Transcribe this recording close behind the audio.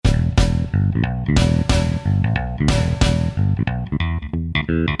Hello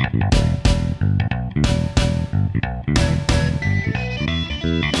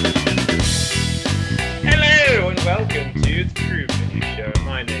and welcome to the True Mini Show.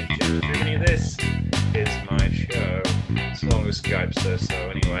 My name's James Mini. This is my show, as long as Skype says so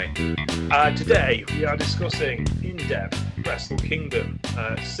anyway. Today we are discussing in-depth Wrestle Kingdom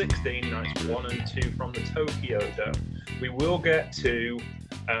 16 nights 1 and 2 from the Tokyo Dome. We will get to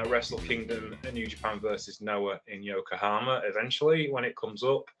Wrestle Kingdom New Japan versus Noah in Yokohama eventually when it comes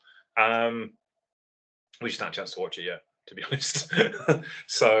up. We just haven't had a chance to watch it yet, to be honest.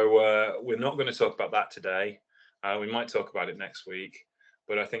 So we're not going to talk about that today. We might talk about it next week,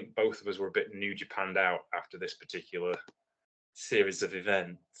 but I think both of us were a bit New Japanned out after this particular series of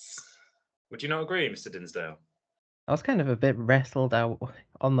events. Would you not agree, Mr. Dinsdale? I was kind of a bit wrestled out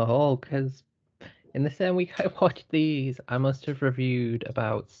on the whole because in the same week I watched these, I must have reviewed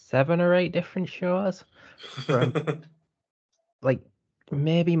about 7 or 8 different shows from like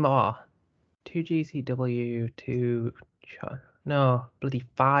maybe more. 2 GCW,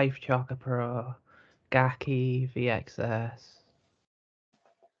 5 Chaka Pro, Gaki, VXS,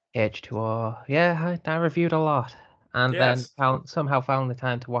 H2O. Yeah, I reviewed a lot. And Yes. then somehow found the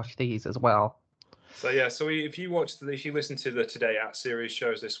time to watch these as well. So if you listen to the Today At series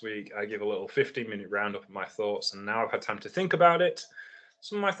shows this week, I give a little 15-minute roundup of my thoughts, and now I've had time to think about it.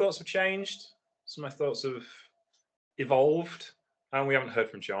 Some of my thoughts have changed. Some of my thoughts have evolved, and we haven't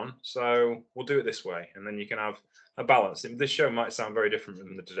heard from John, so we'll do it this way, and then you can have a balance. This show might sound very different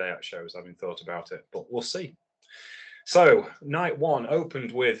from the Today At shows, having thought about it, but we'll see. So, night 1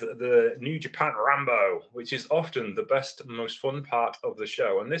 opened with the New Japan Rambo, which is often the best, most fun part of the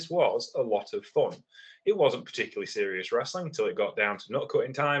show. And this was a lot of fun. It wasn't particularly serious wrestling until it got down to nut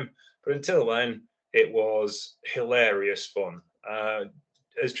cutting time. But until then, it was hilarious fun.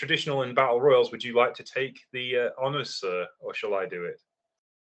 As traditional in Battle Royals, would you like to take the honours, sir? Or shall I do it?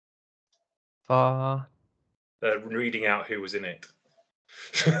 For reading out who was in it.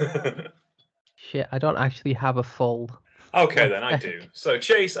 Shit, I don't actually have a full. Okay, then I do. So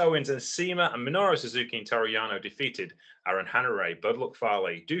Chase Owens and CIMA and Minoru Suzuki and Toru Yano defeated Aaron Hanare, Bud Luck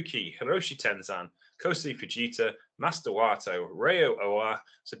Fale, Dookie, Hiroshi Tenzan, Kosi Fujita, Master Wato, Ryo Owa,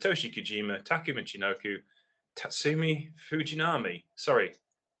 Satoshi Kojima, Takuma Chinoku, Tatsumi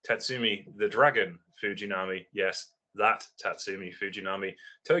the Dragon Fujinami. Yes, that Tatsumi Fujinami.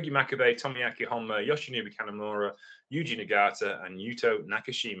 Togi Makabe, Tomoyaki Honma, Yoshinobu Kanemaru, Yuji Nagata, and Yuto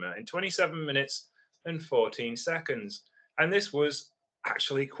Nakashima in 27 minutes and 14 seconds. And this was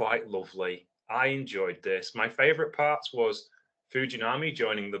actually quite lovely. I enjoyed this. My favorite parts was Fujinami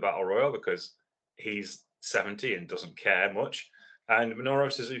joining the Battle Royal because he's 70 and doesn't care much. And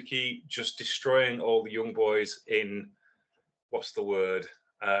Minoru Suzuki just destroying all the young boys in,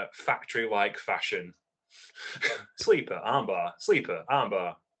 factory-like fashion. Sleeper,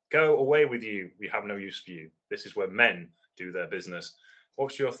 armbar. Go away with you. We have no use for you. This is where men do their business.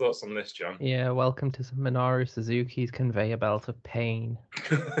 What's your thoughts on this, John? Yeah, welcome to Minoru Suzuki's conveyor belt of pain.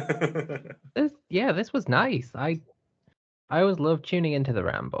 This was nice. I always love tuning into the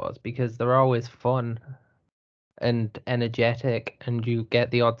Rambos because they're always fun and energetic, and you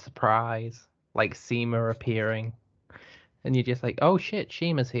get the odd surprise, like CIMA appearing, and you're just like, oh shit,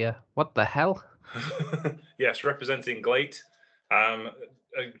 Shima's here. What the hell? Yes, representing Glate.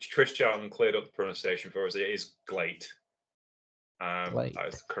 Chris Charlton cleared up the pronunciation for us. It is Glate. That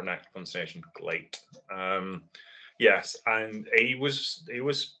is the correct pronunciation, Glate. Yes, and he was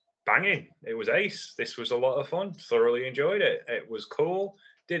banging. It was ace. This was a lot of fun. Thoroughly enjoyed it. It was cool.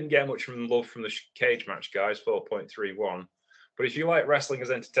 Didn't get much love from the cage match guys, 4.31. But if you like wrestling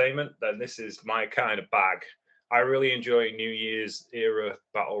as entertainment, then this is my kind of bag. I really enjoy New Year's era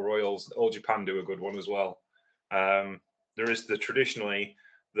battle royals. All Japan do a good one as well. There is traditionally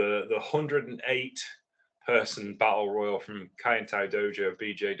the 108 person battle royal from Kaientai Dojo,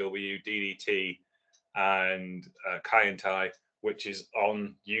 BJW, DDT, and Kaientai, which is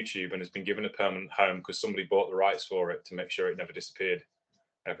on YouTube and has been given a permanent home because somebody bought the rights for it to make sure it never disappeared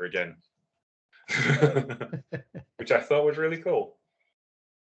ever again, which I thought was really cool.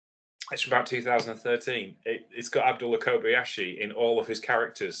 It's from about 2013. It's got Abdullah Kobayashi in all of his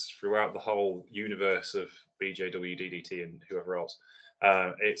characters throughout the whole universe of BJW, DDT, and whoever else.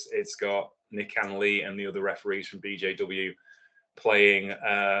 It's got Nick and Lee and the other referees from BJW playing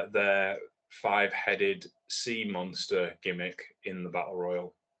their 5-headed sea monster gimmick in the Battle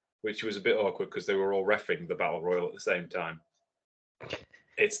Royal, which was a bit awkward because they were all reffing the Battle Royal at the same time.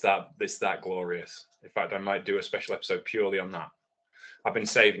 It's that glorious. In fact, I might do a special episode purely on that. I've been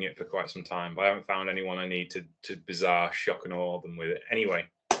saving it for quite some time, but I haven't found anyone I need to bizarre, shock and awe them with it. Anyway,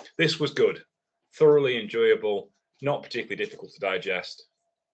 This was good, thoroughly enjoyable, not particularly difficult to digest.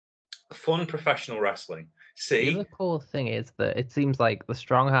 Fun professional wrestling. The other cool thing is that it seems like the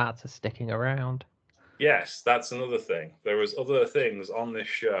Strong Hearts are sticking around. Yes, that's another thing. There was other things on this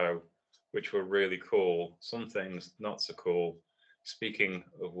show which were really cool. Some things not so cool. Speaking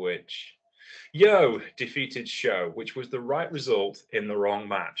of which, Yo defeated Show, which was the right result in the wrong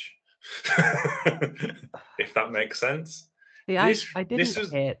match. If that makes sense. Yeah, I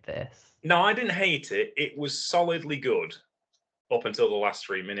didn't hate this. No, I didn't hate it. It was solidly good up until the last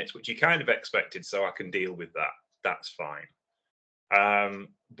 3 minutes, which you kind of expected, so I can deal with that. That's fine.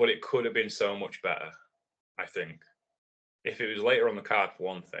 But it could have been so much better, I think. If it was later on the card, for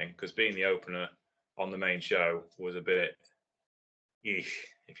one thing, because being the opener on the main show was a bit,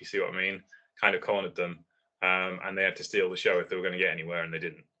 if you see what I mean, kind of cornered them, and they had to steal the show if they were going to get anywhere, and they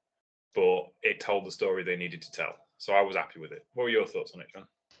didn't. But it told the story they needed to tell, so I was happy with it. What were your thoughts on it, John?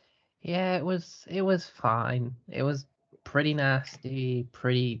 Yeah, it was fine. It was pretty nasty,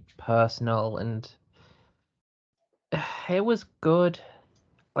 pretty personal, and it was good.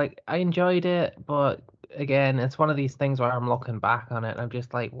 Like, I enjoyed it, but again, it's one of these things where I'm looking back on it and I'm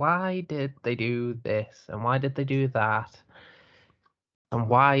just like, why did they do this? And why did they do that? And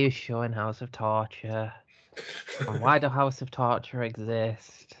why is showing House of Torture? And why do House of Torture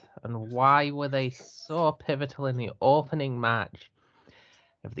exist? And why were they so pivotal in the opening match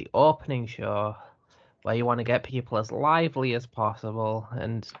of the opening show, where you want to get people as lively as possible?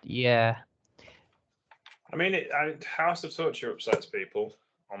 And yeah. I mean, House of Torture upsets people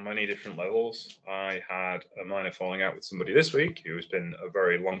on many different levels. I had a minor falling out with somebody this week who's been a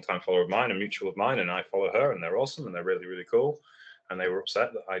very long time follower of mine, a mutual of mine, and I follow her, and they're awesome, and they're really, really cool. And they were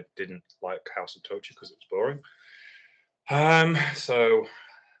upset that I didn't like House of Torture because it was boring. So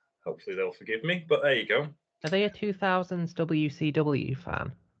hopefully they'll forgive me, but there you go. Are they a 2000s WCW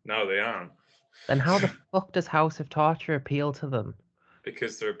fan? No, they aren't. Then how the fuck does House of Torture appeal to them?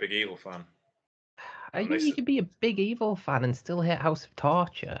 Because they're a Big Evil fan. You could be a Big Evil fan and still hate House of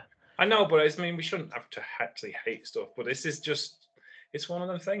Torture. I know, but I mean, we shouldn't have to actually hate stuff. But this is just—it's one of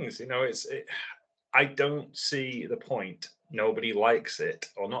them things, you know. I don't see the point. Nobody likes it,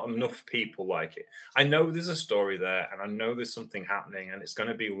 or not enough people like it. I know there's a story there, and I know there's something happening, and it's going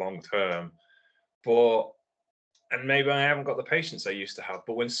to be long term. And maybe I haven't got the patience I used to have.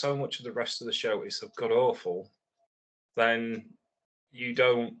 But when so much of the rest of the show is so god awful, then you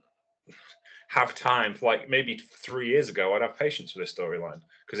don't have time for, like, maybe 3 years ago, I'd have patience for this storyline,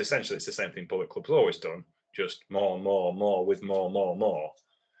 because essentially it's the same thing Bullet Club's always done, just more with more.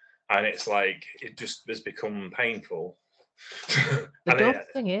 And it's like, it just has become painful. The dumb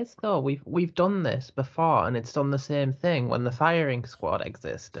thing is, though, we've done this before, and it's done the same thing when the Firing Squad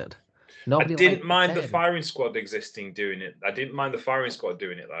existed. Nobody I didn't mind the Firing Squad doing it. I didn't mind the Firing Squad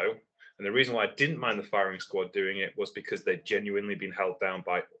doing it, though. And the reason why I didn't mind the Firing Squad doing it was because they'd genuinely been held down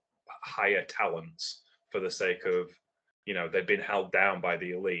by higher talents for the sake of, you know, they'd been held down by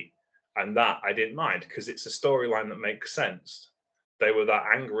the elite. And that I didn't mind, because it's a storyline that makes sense. They were that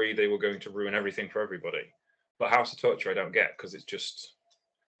angry, they were going to ruin everything for everybody. But House of Torture I don't get, because it's just,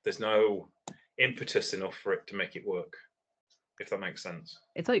 there's no impetus enough for it to make it work, if that makes sense.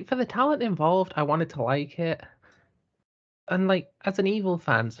 It's like, for the talent involved, I wanted to like it. And like, as an Evil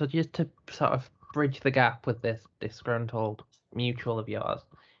fan, so just to sort of bridge the gap with this disgruntled mutual of yours,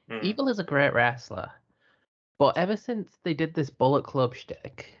 Evil is a great wrestler. But ever since they did this Bullet Club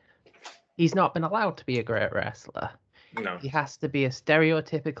shtick, he's not been allowed to be a great wrestler. No. He has to be a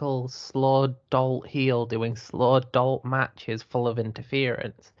stereotypical slow dolt heel doing slow dolt matches full of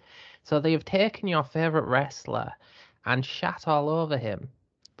interference. So they've taken your favourite wrestler and shat all over him.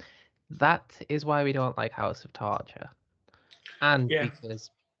 That is why we don't like House of Torture. And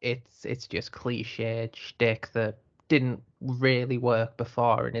because it's just cliched shtick that didn't really work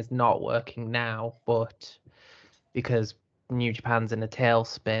before and is not working now, but because New Japan's in a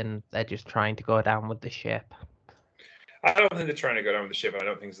tailspin, they're just trying to go down with the ship. I don't think they're trying to go down with the ship. I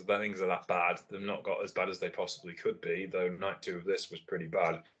don't think that things are that bad. They've not got as bad as they possibly could be, though night 2 of this was pretty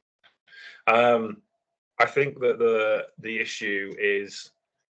bad. I think that the issue is,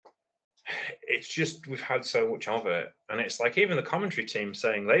 it's just, we've had so much of it, and it's like even the commentary team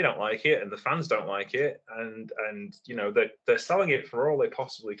saying they don't like it and the fans don't like it, and you know, they're selling it for all they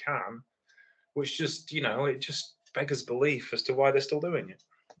possibly can, which just, you know, it just beggars belief as to why they're still doing it.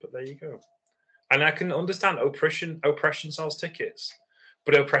 But there you go. And I can understand oppression sells tickets,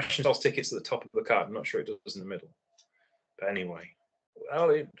 but oppression sells tickets at the top of the card. I'm not sure it does in the middle. But anyway,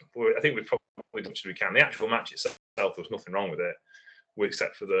 I think we've probably done what we can. The actual match itself, there was nothing wrong with it,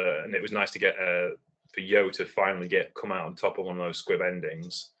 except for and it was nice to get for Yo to finally come out on top of one of those squib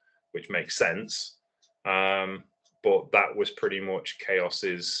endings. which makes sense. But that was pretty much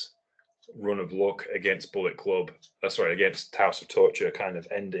Chaos's run of luck against Bullet Club. Against House of Torture, kind of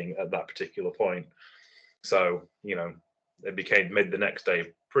ending at that particular point. So it made the next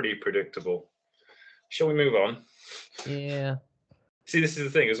day pretty predictable. Shall we move on? Yeah. See, this is the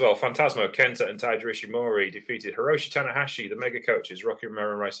thing as well. Phantasmo, Kenta, and Taiji Ishimori defeated Hiroshi Tanahashi, the Mega Coaches, Rocky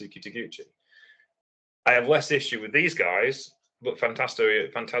Romero, and Ryusuke Taguchi. I have less issue with these guys, but Phantasmo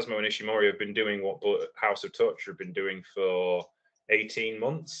and Ishimori have been doing what House of Torture have been doing for 18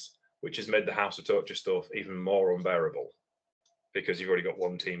 months, which has made the House of Torture stuff even more unbearable because you've already got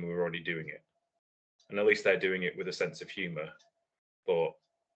one team who are already doing it. And at least they're doing it with a sense of humor, but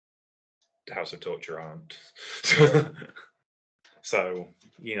the House of Torture aren't. So,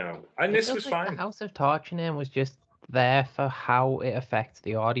 and this was fine. The House of Torture name was just there for how it affects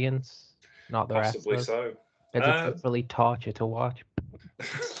the audience, not the Possibly wrestlers. so. It's literally torture to watch.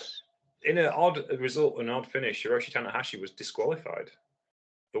 In an odd result, an odd finish, Hiroshi Tanahashi was disqualified.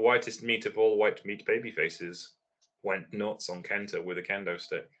 The whitest meat of all white meat baby faces went nuts on Kenta with a kendo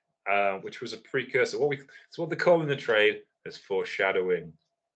stick, which was a precursor. It's what they call in the trade as foreshadowing.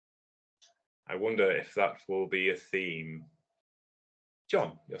 I wonder if that will be a theme.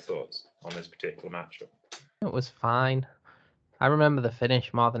 John, your thoughts on this particular matchup? It was fine. I remember the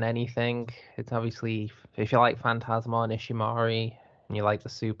finish more than anything. It's obviously, if you like Phantasmo and Ishimori, and you like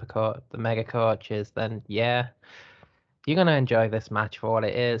the Mega Coaches, then yeah, you're going to enjoy this match for what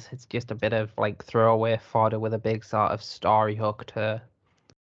it is. It's just a bit of throwaway fodder with a big sort of story hook to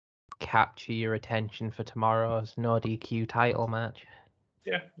capture your attention for tomorrow's no DQ title match.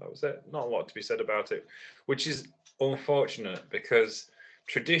 Yeah, that was it. Not a lot to be said about it, which is unfortunate because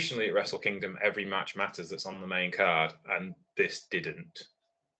traditionally at Wrestle Kingdom, every match matters that's on the main card, and this didn't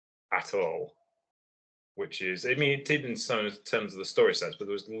at all. Which is, it did in some terms of the story sets, but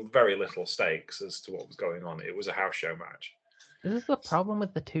there was very little stakes as to what was going on. It was a house show match. This is the problem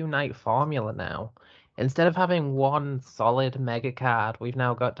with the 2-night formula now. Instead of having one solid mega card, we've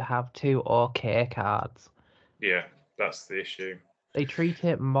now got to have 2 OK cards. Yeah, that's the issue. They treat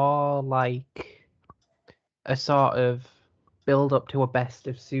it more like a sort of build up to a Best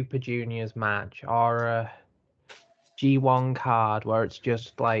of Super Juniors match or a G1 card where it's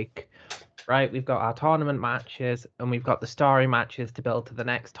just right, we've got our tournament matches and we've got the story matches to build to the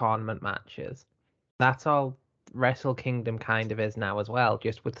next tournament matches. That's all Wrestle Kingdom kind of is now as well,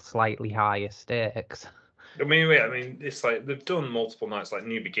 just with slightly higher stakes. I mean, it's they've done multiple nights.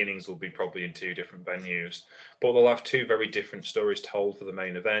 New Beginnings will be probably in 2 different venues, but they'll have 2 very different stories told for the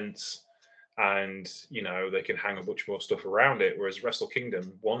main events, and they can hang a bunch more stuff around it. Whereas Wrestle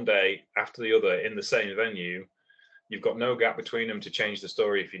Kingdom, one day after the other in the same venue, you've got no gap between them to change the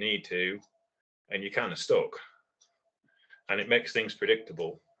story if you need to, and you're kind of stuck. And it makes things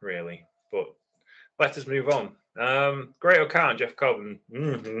predictable, really. But let us move on. Great-O-Khan, Jeff Cobb,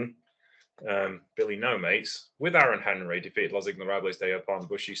 Billy No Mates, with Aaron Henry, defeated Los Ignorables de Japón,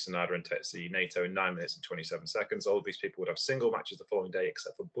 Bushi, Sanada, and Tetsuya Naito in 9 minutes and 27 seconds. All of these people would have single matches the following day,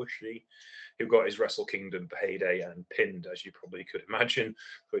 except for Bushi, who got his Wrestle Kingdom payday and pinned, as you probably could imagine,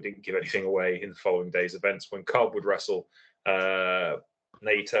 but didn't give anything away in the following day's events when Cobb would wrestle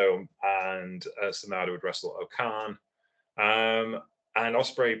Naito and Sanada would wrestle O-Khan. And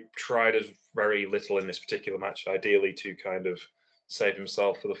Ospreay tried as very little in this particular match, ideally to kind of save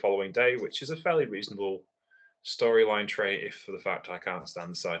himself for the following day, which is a fairly reasonable storyline trait, if for the fact I can't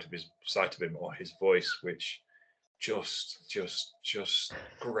stand the sight of him or his voice, which just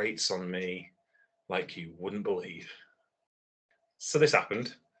grates on me like you wouldn't believe. So this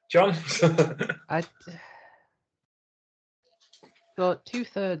happened, John. So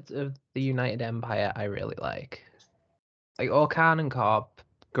 2/3 of the United Empire I really like. O-Khan and Cobb,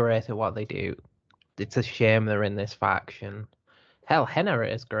 great at what they do. It's a shame they're in this faction. Hell,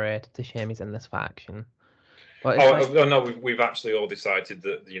 Henry is great. It's a shame he's in this faction. But no, we've actually all decided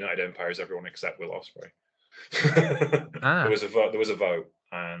that the United Empire is everyone except Will Ospreay. There was a vote,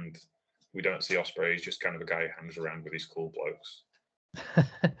 and we don't see Ospreay. He's just kind of a guy who hangs around with his cool blokes.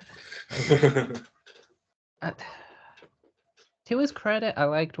 To his credit, I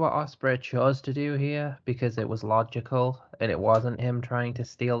liked what Ospreay chose to do here because it was logical and it wasn't him trying to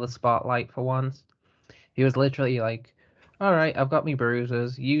steal the spotlight for once. He was literally like, all right, I've got me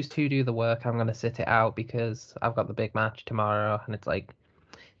bruises. You 2 do the work. I'm going to sit it out because I've got the big match tomorrow. And it's like,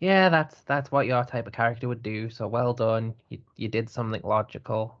 yeah, that's what your type of character would do. So well done. You did something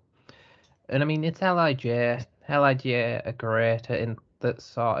logical. And I mean, it's LIJ. LIJ are great in that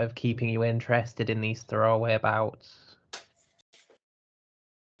sort of keeping you interested in these throwaway bouts.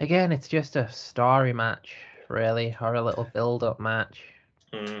 Again, it's just a story match, really, or a little build-up match.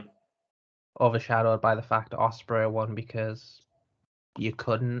 overshadowed by the fact that Ospreay won because you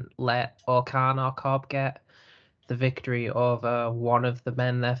couldn't let O'Khan or Cobb get the victory over one of the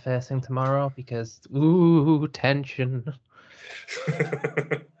men they're facing tomorrow because, tension.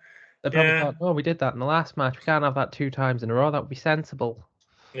 They probably thought, oh, we did that in the last match. We can't have that 2 times in a row. That would be sensible.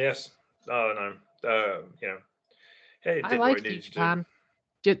 Yes. Oh, no. Hey, I like New Japan.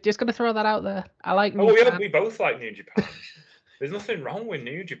 Just going to throw that out there. I like New Japan. We both like New Japan. There's nothing wrong with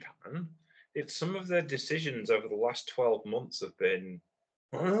New Japan. It's some of their decisions over the last 12 months have been...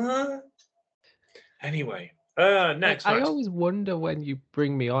 Anyway, next match. I always wonder when you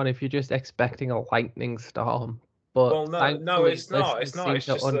bring me on if you're just expecting a lightning storm. But no, it's not. It's not.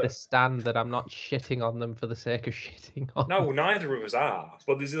 Seem to understand that I'm not shitting on them for the sake of shitting on them. No, neither of us are.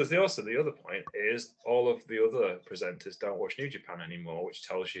 But there's also the other point is all of the other presenters don't watch New Japan anymore, which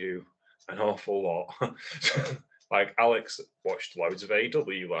tells you an awful lot. Like Alex watched loads of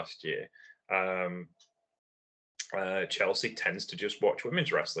AEW last year. Chelsea tends to just watch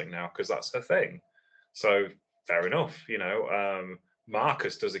women's wrestling now because that's her thing. So fair enough,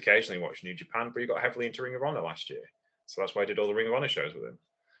 Marcus does occasionally watch New Japan, but he got heavily into Ring of Honor last year. So that's why I did all the Ring of Honor shows with him.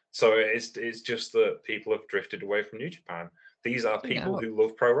 So it's just that people have drifted away from New Japan. These are people who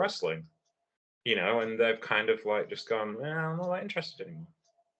love pro wrestling, and they've kind of like just gone, I'm not that interested anymore.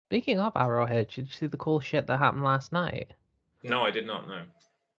 Speaking of Arrowhead, did you see the cool shit that happened last night? No, I did not know.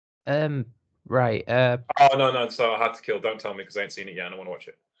 Right. Oh, no. So I had to kill. Don't tell me because I ain't seen it yet and I want to watch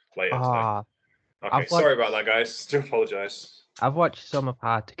it later today. Okay, sorry about that, guys. Do apologize. I've watched some of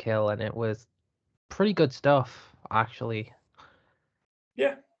Hard to Kill and it was pretty good stuff, actually.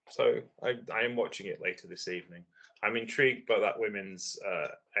 Yeah, so I am watching it later this evening. I'm intrigued by that women's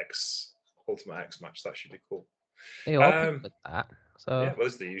Ultimate X match. That should be cool. They opened with that. So yeah, well,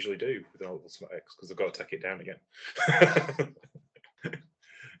 as they usually do with an Ultimate X because they've got to take it down again.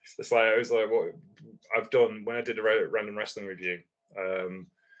 It's like what I've done when I did a random wrestling review.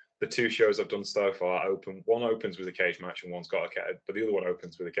 The 2 shows I've done so far one opens with a cage match and one's got but the other one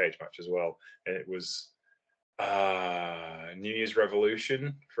opens with a cage match as well. And it was New Year's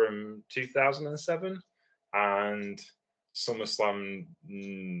Revolution from 2007 and SummerSlam,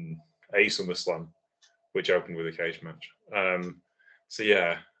 a SummerSlam, which opened with a cage match. So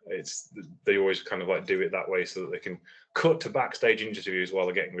yeah, they always kind of like do it that way so that they can cut to backstage interviews while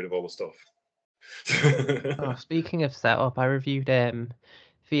they're getting rid of all the stuff. Speaking of setup, I reviewed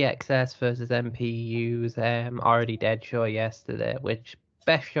VXS versus MPU's Already Dead show yesterday, which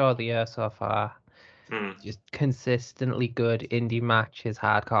best show of the year so far. Just consistently good indie matches,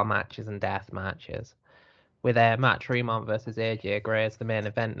 hardcore matches, and death matches. With Matt Tremont versus AJ Gray as the main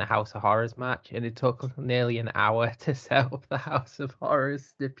event in a House of Horrors match, and it took nearly an hour to set up the House of Horrors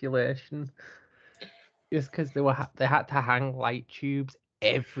stipulation. Just because they had to hang light tubes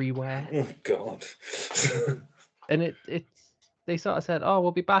everywhere. Oh God! And they sort of said, "Oh,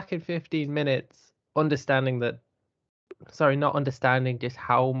 we'll be back in 15 minutes," not understanding just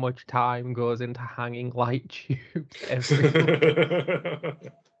how much time goes into hanging light tubes everywhere.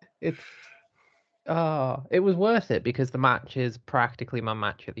 It was worth it because the match is practically my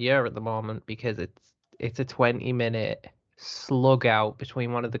match of the year at the moment because it's a 20-minute slug out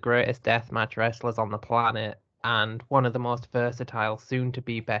between one of the greatest deathmatch wrestlers on the planet and one of the most versatile,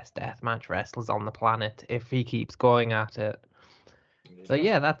 soon-to-be best deathmatch wrestlers on the planet if he keeps going at it. So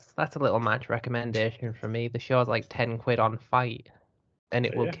yeah, that's a little match recommendation for me. The show's like 10 quid on Fight, and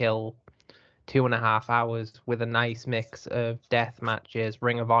it will kill 2.5 hours with a nice mix of death matches,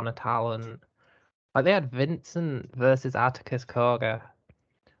 Ring of Honor talent. Like they had Vincent versus Atticus Koga,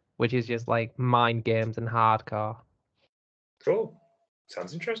 which is just like mind games and hardcore. Cool.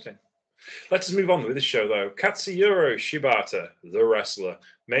 Sounds interesting. Let's move on with the show, though. Katsuyori Shibata, the wrestler,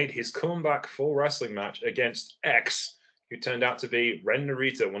 made his comeback full wrestling match against X, who turned out to be Ren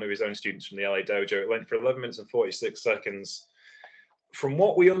Narita, one of his own students from the LA Dojo. It went for 11 minutes and 46 seconds. From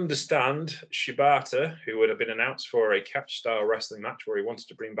what we understand, Shibata, who would have been announced for a catch-style wrestling match where he wanted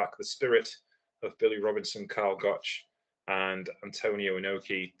to bring back the spirit of Billy Robinson, Karl Gotch, and Antonio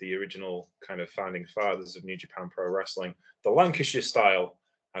Inoki, the original kind of founding fathers of New Japan Pro Wrestling, the Lancashire style,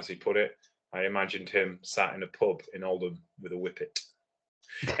 as he put it. I imagined him sat in a pub in Oldham with a whippet.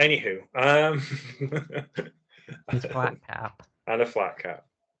 Anywho, his flat cap and a flat cap,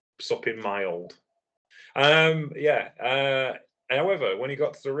 supping mild. However, when he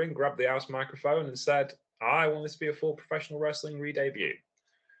got to the ring, grabbed the house microphone and said, "I want this to be a full professional wrestling re-debut."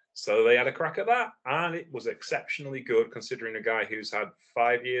 So they had a crack at that, and it was exceptionally good considering a guy who's had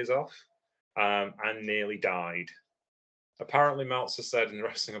 5 years off and nearly died. Apparently, Meltzer said in the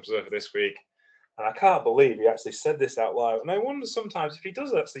Wrestling Observer this week, And I can't believe he actually said this out loud. And I wonder sometimes if he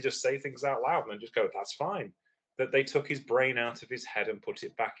does actually just say things out loud and then just go, that's fine, that they took his brain out of his head and put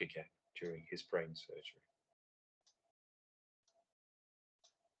it back again during his brain surgery.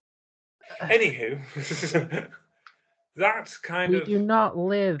 Anywho, that's kind of... We do not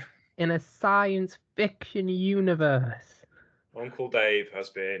live in a science fiction universe. Uncle Dave has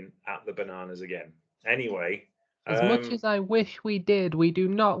been at the bananas again. Anyway... As much as I wish we did, we do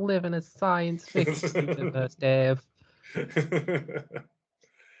not live in a science fiction universe, Dave.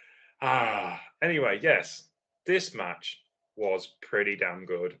 Anyway, yes, this match was pretty damn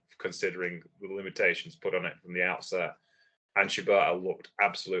good considering the limitations put on it from the outset. And Shibata looked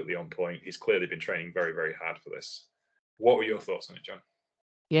absolutely on point. He's clearly been training very, very hard for this. What were your thoughts on it, John?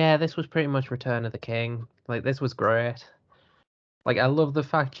 Yeah, this was pretty much Return of the King. Like, this was great. Like, I love the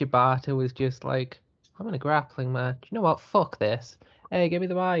fact Shibata was just like, I'm in a grappling match. You know what? Fuck this. Hey, give me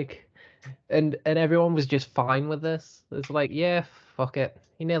the mic. And everyone was just fine with this. It's like, yeah, fuck it.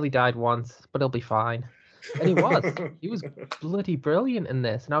 He nearly died once, but he'll be fine. And he was. He was bloody brilliant in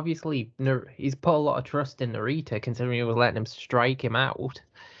this. And obviously, he's put a lot of trust in Narita, considering he was letting him strike him out.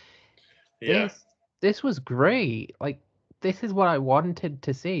 Yeah. This was great. Like, this is what I wanted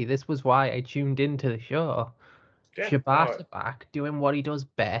to see. This was why I tuned into the show. Yeah, Shibata back doing what he does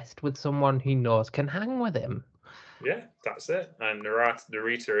best with someone he knows can hang with him. Yeah, that's it. And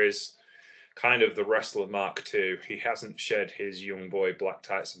Narita is kind of the wrestler Mark II. He hasn't shed his young boy black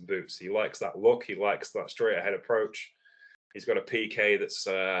tights and boots. He likes that look. He likes that straight ahead approach. He's got a PK that's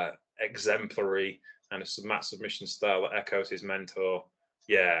exemplary and a mat submission style that echoes his mentor.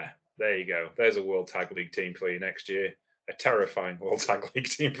 Yeah, there you go. There's a World Tag League team for you next year. A terrifying World Tag League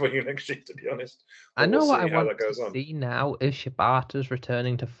team for you next year, to be honest. But I know what I want to see now is Shibata's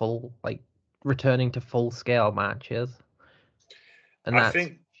returning to full scale matches, and that's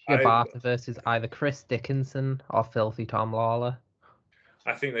Shibata versus either Chris Dickinson or Filthy Tom Lawler.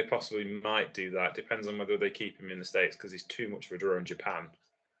 I think they possibly might do that. Depends on whether they keep him in the States because he's too much of a draw in Japan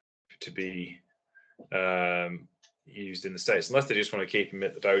to be used in the States, unless they just want to keep him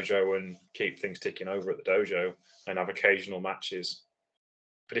at the dojo and keep things ticking over at the dojo and have occasional matches.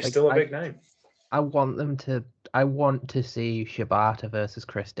 But it's still a big name. I want to see Shibata versus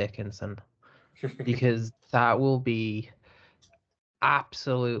Chris Dickinson because that will be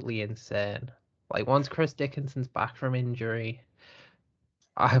absolutely insane. Like, once Chris Dickinson's back from injury,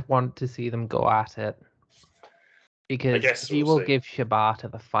 I want to see them go at it because he will give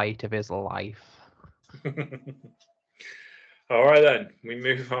Shibata the fight of his life. All right, then. We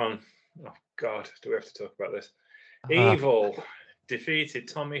move on. Oh, God. Do we have to talk about this? Evil defeated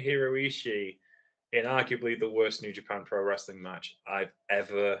Tomohiro Ishii in arguably the worst New Japan Pro Wrestling match I've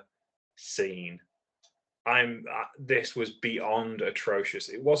ever seen. This was beyond atrocious.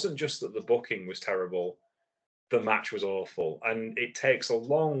 It wasn't just that the booking was terrible. The match was awful. And it takes a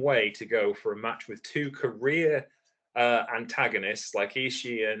long way to go for a match with two career antagonists like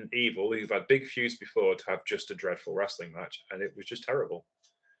Ishii and Evil, who've had big feuds before, to have just a dreadful wrestling match. And it was just terrible.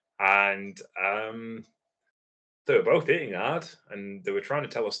 And they were both hitting hard and they were trying to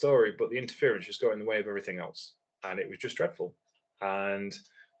tell a story, but the interference just got in the way of everything else. And it was just dreadful. And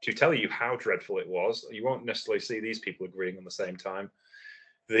to tell you how dreadful it was, you won't necessarily see these people agreeing on the same time.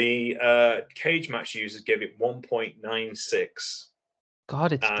 The cage match users gave it 1.96.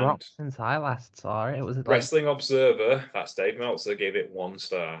 God, it's dropped since I last saw it. It was like... Wrestling Observer, that's Dave Meltzer, gave it 1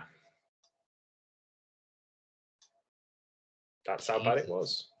 star. That's how bad it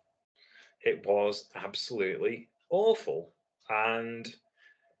was. It was absolutely awful. And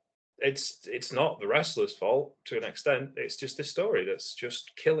it's not the wrestler's fault to an extent. It's just this story that's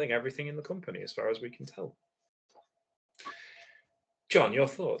just killing everything in the company as far as we can tell. John, your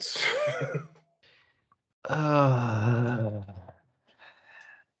thoughts?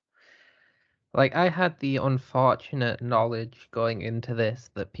 Like, I had the unfortunate knowledge going into this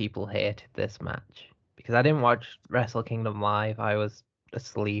that people hated this match because I didn't watch Wrestle Kingdom live. I was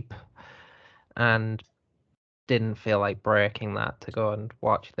asleep and didn't feel like breaking that to go and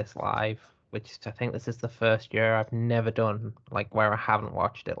watch this live, which I think this is the first year I've never done, like, where I haven't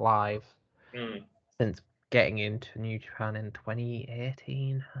watched it live since getting into New Japan in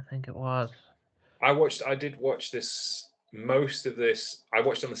 2018, I think it was. I did watch this. Most of this, I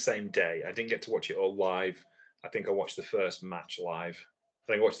watched on the same day. I didn't get to watch it all live. I think I watched the first match live.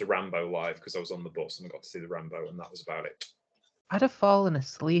 I think I watched the Rambo live because I was on the bus and I got to see the Rambo, and that was about it. I'd have fallen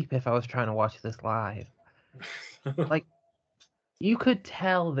asleep if I was trying to watch this live. Like, you could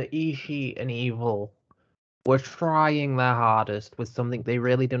tell that Ishii and Evil were trying their hardest with something they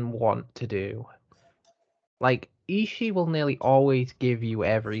really didn't want to do. Like, Ishii will nearly always give you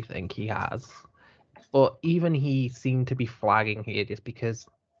everything he has. But even he seemed to be flagging here just because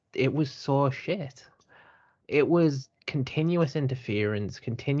it was so shit. It was continuous interference,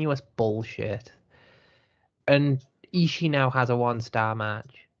 continuous bullshit. And Ishii now has a 1-star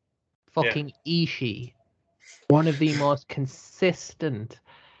match. Fucking Ishii. One of the most consistent,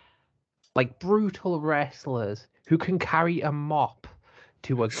 like, brutal wrestlers who can carry a mop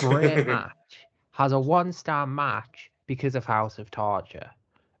to a great match has a 1-star match because of House of Torture.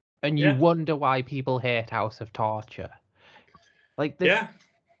 And you wonder why people hate House of Torture. Like, this,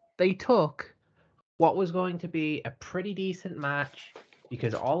 they took what was going to be a pretty decent match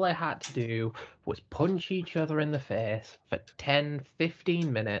because all they had to do was punch each other in the face for 10,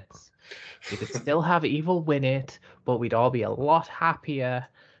 15 minutes. You could still have Evil win it, but we'd all be a lot happier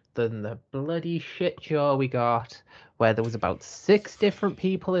than the bloody shit show we got, where there was about 6 different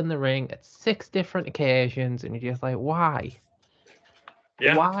people in the ring at 6 different occasions, and you're just like, why?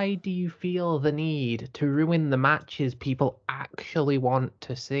 Yeah. Why do you feel the need to ruin the matches people actually want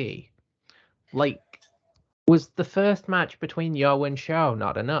to see? Like, was the first match between Yo and Show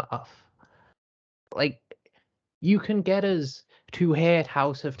not enough? Like, you can get us to hate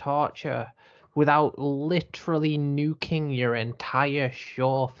House of Torture without literally nuking your entire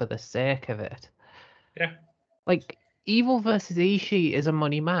show for the sake of it. Yeah. Like, Evil versus Ishii is a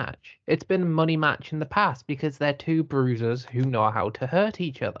money match. It's been a money match in the past because they're 2 bruisers who know how to hurt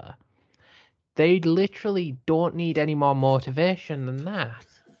each other. They literally don't need any more motivation than that.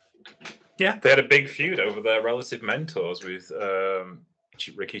 Yeah, they had a big feud over their relative mentors with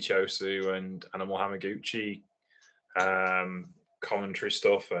Riki Chosu and Animal Hamaguchi, commentary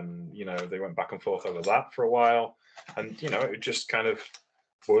stuff, and they went back and forth over that for a while, and it just kind of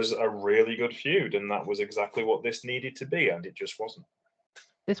was a really good feud, and that was exactly what this needed to be, and it just wasn't.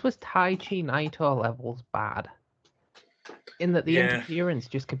 This was Taichi Naito levels bad. In that the interference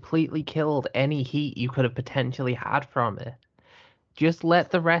just completely killed any heat you could have potentially had from it. Just let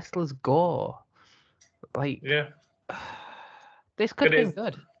the wrestlers go. Like, this could have been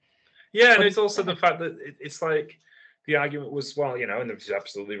good. Yeah, and it's also the fact that it's like the argument was, well, and it was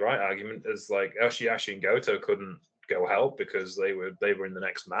absolutely right argument, is like Yoshihashi and Goto couldn't go help because they were in the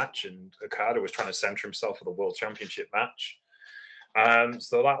next match, and Okada was trying to center himself for the World Championship match.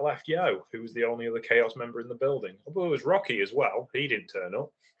 So that left Yo, who was the only other Chaos member in the building. Although it was Rocky as well. He didn't turn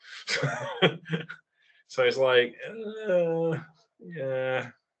up. So it's like, yeah.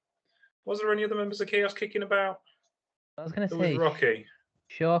 Was there any other members of Chaos kicking about? I was going to say, Rocky.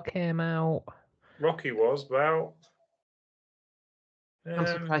 Shaw came out. Rocky was about. I'm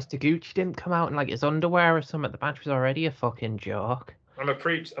surprised Taguchi didn't come out in like his underwear or something. The match was already a fucking joke.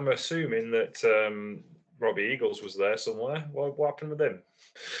 I'm assuming that Robbie Eagles was there somewhere. What happened with him?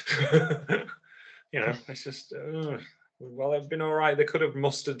 It's just well, they've been all right. They could have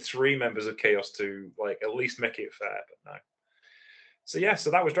mustered 3 members of Chaos to like at least make it fair, but no. So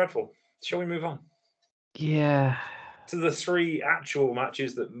that was dreadful. Shall we move on? Yeah. To the 3 actual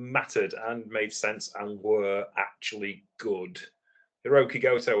matches that mattered and made sense and were actually good. Hiroki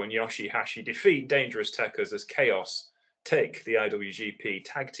Goto and Yoshihashi defeat Dangerous Tekkers as Chaos take the IWGP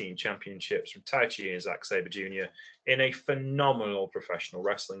Tag Team Championships from Taichi and Zack Sabre Jr. in a phenomenal professional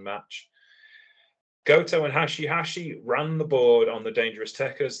wrestling match. Goto and Hashi ran the board on the Dangerous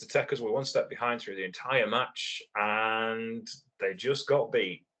Tekkers. The Tekkers were 1 step behind through the entire match, and they just got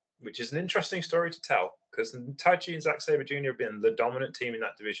beat, which is an interesting story to tell, because Taichi and Zack Sabre Jr. have been the dominant team in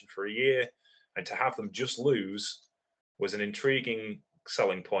that division for a year, and to have them just lose was an intriguing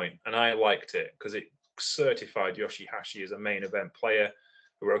selling point, and I liked it because it certified Yoshihashi as a main event player.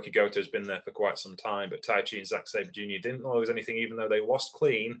 Hiroki Goto has been there for quite some time, but Taichi and Zack Sabre Jr. didn't lose anything, even though they lost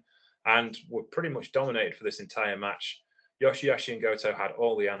clean and were pretty much dominated for this entire match. Yoshihashi and Goto had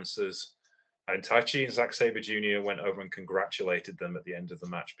all the answers, and Taichi and Zack Sabre Jr. went over and congratulated them at the end of the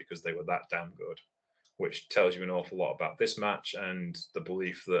match because they were that damn good, which tells you an awful lot about this match and the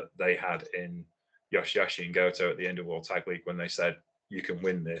belief that they had in Yoshihashi and Goto at the end of World Tag League when they said, you can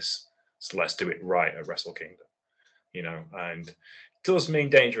win this, so let's do it right at Wrestle Kingdom. And it does mean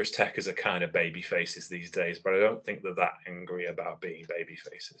Dangerous Tekkers are kind of baby faces these days, but I don't think they're that angry about being baby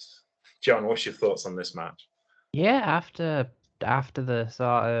faces. John, what's your thoughts on this match? Yeah, after the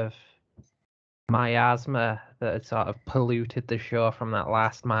sort of miasma that had sort of polluted the show from that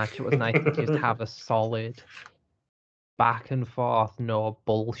last match, it was nice to just have a solid back and forth, no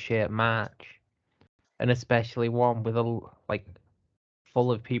bullshit match. And especially one with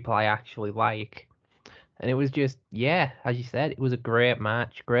full of people I actually like. And it was just, as you said, it was a great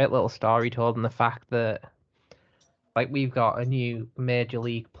match, great little story told, and the fact that we've got a new Major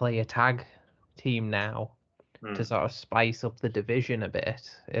League player tag team now to sort of spice up the division a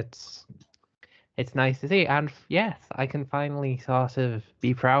bit. It's it's nice to see. And yes, I can finally sort of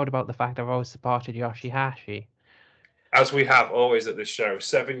be proud about the fact I've always supported Yoshihashi. As we have always at this show,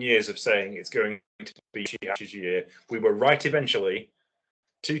 7 years of saying it's going to be Yoshihashi's year. We were right eventually.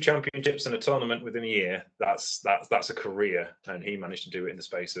 2 championships and a tournament within a year. That's a career, and he managed to do it in the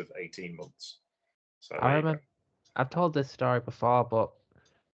space of 18 months. So I remember I've told this story before, but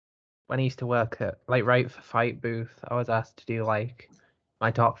when I used to work at Right for Fight booth, I was asked to do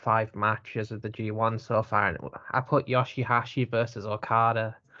my top 5 matches of the G1 so far, and I put Yoshihashi versus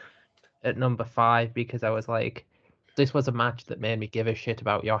Okada at number 5 because I was like, this was a match that made me give a shit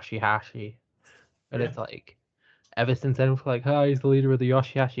about Yoshihashi, and it's like, ever since then, it's like, oh, he's the leader of the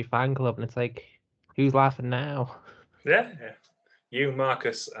Yoshihashi fan club, and it's like, who's laughing now? Yeah. You,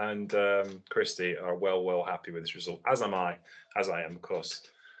 Marcus, and Christy are well happy with this result, as am I, as I am, of course,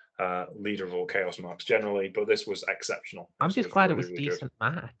 leader of all Chaos marks generally, but this was exceptional. I'm just glad it was a decent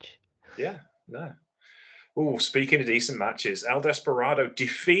match. Yeah, no. Oh, speaking of decent matches, El Desperado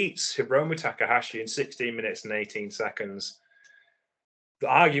defeats Hiromu Takahashi in 16 minutes and 18 seconds.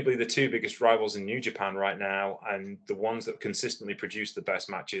 Arguably the 2 biggest rivals in New Japan right now, and the ones that consistently produce the best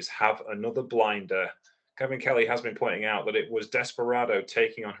matches, have another blinder. Kevin Kelly has been pointing out that it was Desperado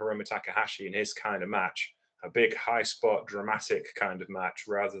taking on Hiromu Takahashi in his kind of match, a big high spot, dramatic kind of match,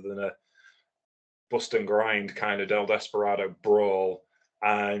 rather than a bust and grind kind of Del Desperado brawl.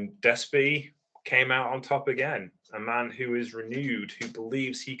 And Despy came out on top again, a man who is renewed, who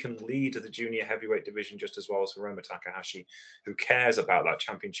believes he can lead the junior heavyweight division just as well as Hiromu Takahashi, who cares about that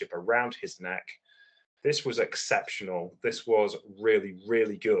championship around his neck. This was exceptional. This was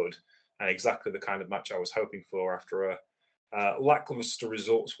really good, and exactly the kind of match I was hoping for after a lackluster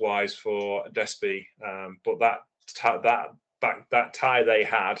results-wise for Despy. But that tie they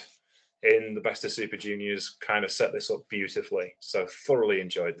had in the Best of Super Juniors kind of set this up beautifully. So thoroughly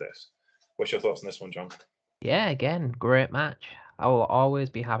enjoyed this. What's your thoughts on this one, John? Yeah, again, great match. I will always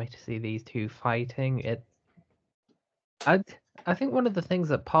be happy to see these 2 fighting. I think one of the things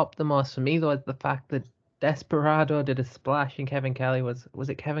that popped the most for me though is the fact that Desperado did a splash and Kevin Kelly was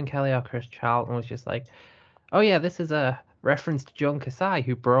it Kevin Kelly or Chris Charlton was just like, oh yeah, this is a reference to Jun Kasai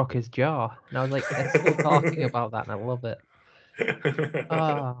who broke his jaw. And I was like, they're still talking about that and I love it.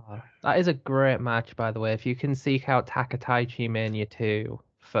 That is a great match, by the way. If you can seek out Takataichi Mania 2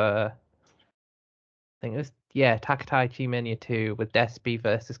 for, I think it was, Takataichi Mania 2 with Despy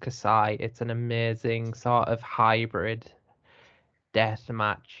versus Kasai, it's an amazing sort of hybrid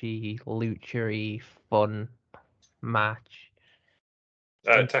deathmatchy, lucha-y, fun match.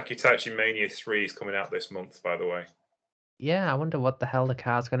 Takataichi Mania 3 is coming out this month, by the way. Yeah, I wonder what the hell the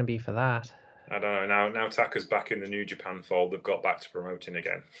card's going to be for that. I don't know. Now Taka's back in the New Japan fold. They've got back to promoting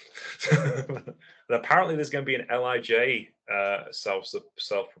again. Apparently, there's going to be an LIJ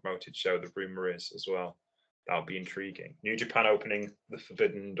self-promoted show. The rumor is as well. That'll be intriguing. New Japan opening the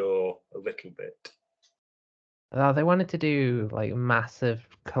forbidden door a little bit. They wanted to do massive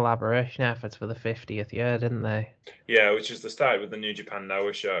collaboration efforts for the 50th year, didn't they? Yeah, which is the start with the New Japan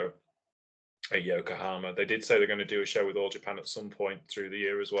Noah show at Yokohama. They did say they're going to do a show with All Japan at some point through the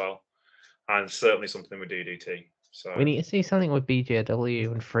year as well. And certainly something with DDT. So we need to see something with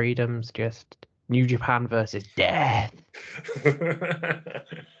BJW and Freedom's just New Japan versus death.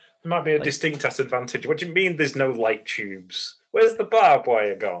 There might be a distinct disadvantage. What do you mean there's no light tubes? Where's the barbed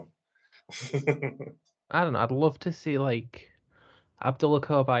wire gone? I don't know. I'd love to see Abdullah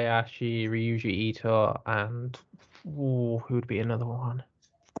Kobayashi, Ryuji Ito, and who would be another one?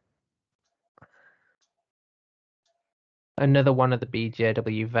 Another one of the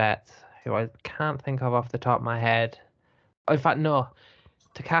BJW vets who I can't think of off the top of my head. In fact, no.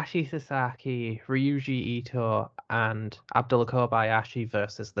 Takashi Sasaki, Ryuji Ito, and Abdullah Kobayashi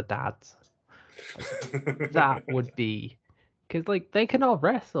versus the dads. That would be... Because, they can all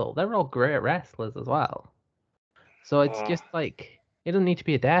wrestle. They're all great wrestlers as well. So it's just it doesn't need to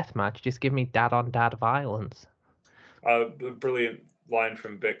be a death match. Just give me dad-on-dad violence. A brilliant line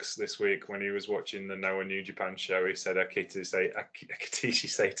from Bix this week when he was watching the Noah New Japan show. He said Akitishi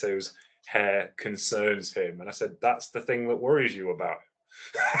Sato's hair concerns him. And I said, that's the thing that worries you about.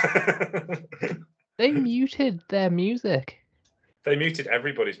 They muted their music. They muted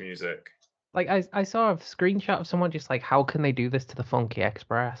everybody's music. I saw a screenshot of someone just how can they do this to the Funky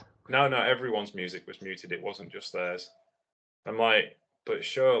Express? No, everyone's music was muted. It wasn't just theirs. I'm like, but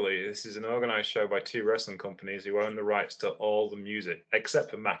surely this is an organized show by 2 wrestling companies who own the rights to all the music, except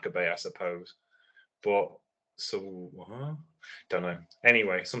for Makabe, I suppose. But, don't know.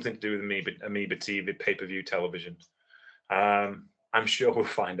 Anyway, something to do with Amoeba TV, pay-per-view television. I'm sure we'll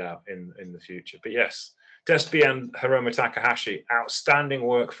find out in the future. But yes, Despy and Hiromu Takahashi, outstanding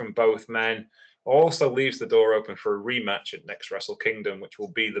work from both men. Also leaves the door open for a rematch at next Wrestle Kingdom, which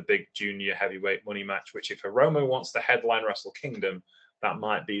will be the big junior heavyweight money match, which if Hiromu wants to headline Wrestle Kingdom, that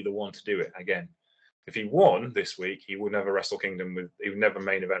might be the one to do it again. If he won this week, he would never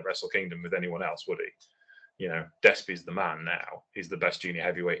main event Wrestle Kingdom with anyone else, would he? Despy's the man now. He's the best junior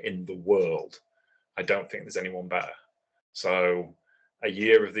heavyweight in the world. I don't think there's anyone better. So a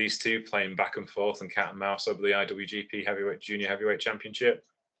year of these two playing back and forth and cat and mouse over the IWGP Junior Heavyweight Championship,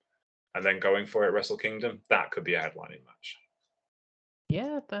 and then going for it at Wrestle Kingdom, that could be a headlining match.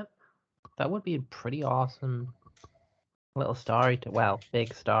 Yeah, that would be a pretty awesome little story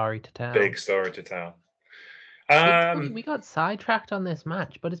big story to tell. Big story to tell. We got sidetracked on this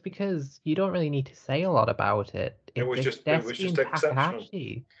match, but it's because you don't really need to say a lot about it. It was just exceptional.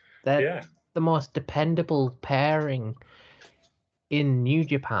 They're the most dependable pairing in New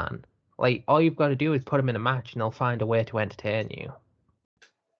Japan. Like, all you've got to do is put them in a match and they'll find a way to entertain you.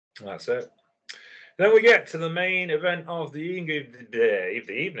 That's it. Then we get to the main event of the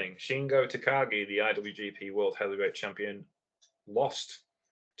evening. Shingo Takagi, the IWGP World Heavyweight Champion, lost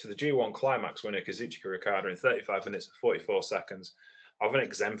to the G1 Climax winner Kazuchika Okada in 35 minutes and 44 seconds of an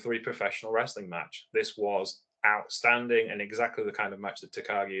exemplary professional wrestling match. This was outstanding and exactly the kind of match that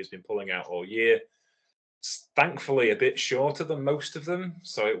Takagi has been pulling out all year. Thankfully, a bit shorter than most of them,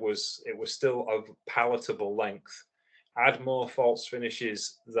 so it was still of palatable length. Had more false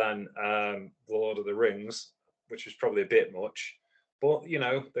finishes than The Lord of the Rings, which was probably a bit much. But,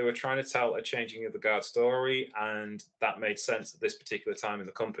 they were trying to tell a changing of the guard story, and that made sense at this particular time in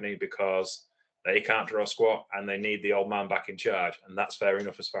the company because they can't draw squat and they need the old man back in charge. And that's fair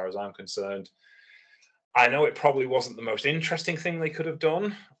enough as far as I'm concerned. I know it probably wasn't the most interesting thing they could have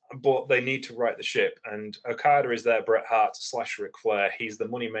done, but they need to right the ship. And Okada is their Bret Hart / Ric Flair. He's the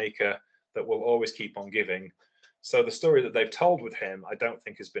moneymaker that will always keep on giving. So the story that they've told with him, I don't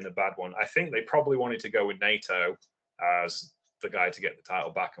think has been a bad one. I think they probably wanted to go with Naito as the guy to get the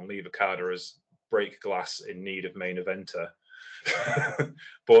title back and leave Okada as break glass in need of main eventer.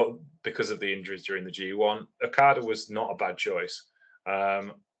 But because of the injuries during the G1, Okada was not a bad choice.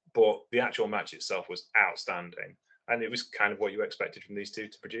 But the actual match itself was outstanding. And it was kind of what you expected from these two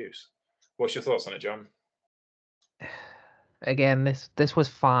to produce. What's your thoughts on it, John? Again, this was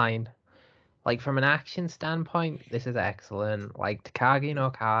fine. Like, from an action standpoint, this is excellent. Like, Takagi and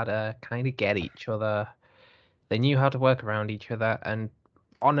Okada kind of get each other. They knew how to work around each other, and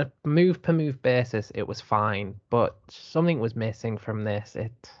on a move-per-move basis, it was fine. But something was missing from this.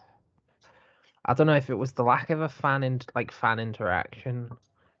 I don't know if it was the lack of a fan interaction,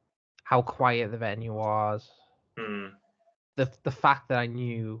 how quiet the venue was, the fact that I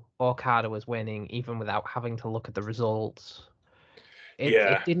knew Okada was winning even without having to look at the results.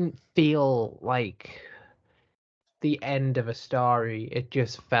 It didn't feel like the end of a story. It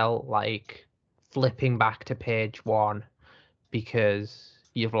just felt like flipping back to page 1 because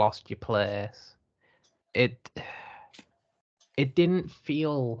you've lost your place. It didn't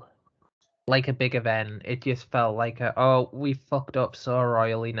feel like a big event. It just felt like we fucked up so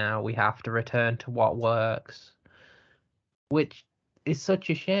royally now. We have to return to what works. Which is such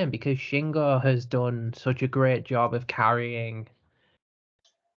a shame because Shingo has done such a great job of carrying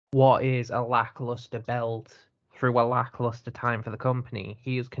what is a lackluster belt through a lackluster time for the company.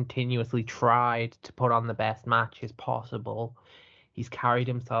 He has continuously tried to put on the best matches possible. He's carried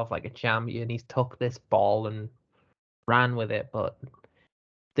himself like a champion. He's took this ball and ran with it, but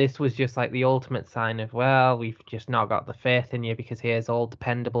this was just like the ultimate sign of, well, we've just not got the faith in you because here's old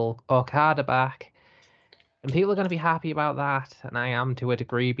dependable Okada back. And people are going to be happy about that, and I am to a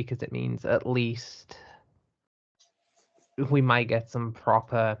degree because it means at least we might get some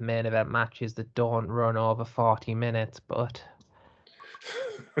proper main event matches that don't run over 40 minutes, but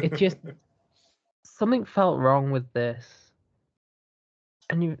it just something felt wrong with this,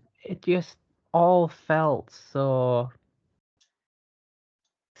 and it just all felt so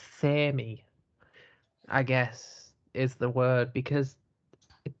samey, I guess is the word, because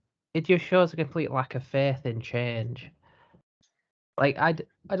it just shows a complete lack of faith in change. Like, I'd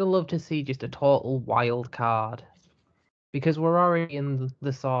love to see just a total wild card, because we're already in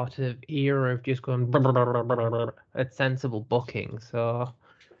the sort of era of just going at sensible booking. So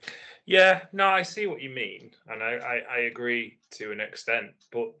yeah, no, I see what you mean, and I agree to an extent,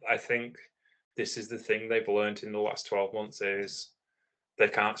 but I think this is the thing they've learned in the last 12 months is they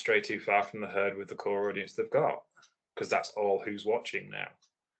can't stray too far from the herd with the core audience they've got, because that's all who's watching now.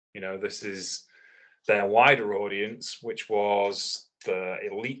 This is their wider audience, which was the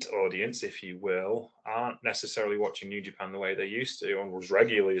elite audience, if you will, aren't necessarily watching New Japan the way they used to and as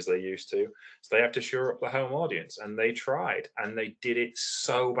regularly as they used to. So they have to shore up the home audience, and they tried, and they did it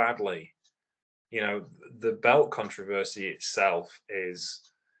so badly. the belt controversy itself is,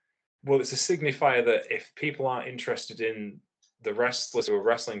 well, it's a signifier that if people aren't interested in the wrestlers who are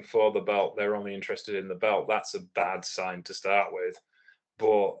wrestling for the belt, they're only interested in the belt. That's a bad sign to start with.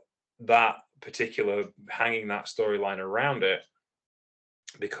 But that particular hanging that storyline around it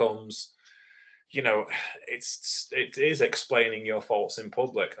becomes, it is explaining your faults in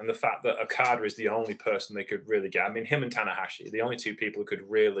public. And the fact that Okada is the only person they could really get. I mean, him and Tanahashi, the only two people who could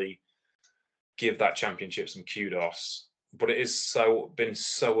really give that championship some kudos. But it is been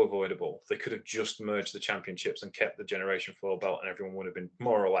so avoidable. They could have just merged the championships and kept the Generation 4 belt, and everyone would have been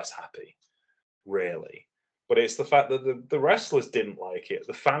more or less happy, really. But it's the fact that the wrestlers didn't like it,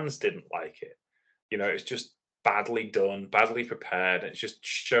 the fans didn't like it. It's just badly done, badly prepared. It just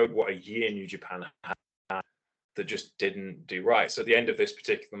showed what a year New Japan had that just didn't do right. So at the end of this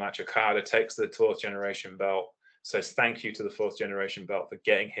particular match, Okada takes the 4th generation belt, says thank you to the 4th generation belt for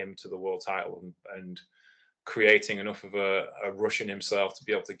getting him to the world title and creating enough of a rush in himself to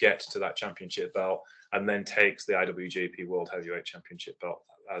be able to get to that championship belt, and then takes the IWGP World Heavyweight Championship belt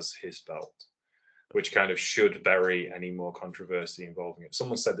as his belt, which kind of should bury any more controversy involving it.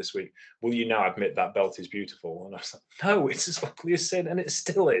 Someone said this week, will you now admit that belt is beautiful? And I was like, no, it's as ugly as sin, and it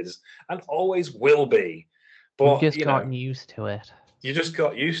still is, and always will be. But we've just gotten used to it. You just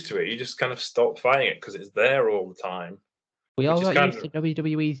got used to it. You just kind of stopped fighting it because it's there all the time. We all got used to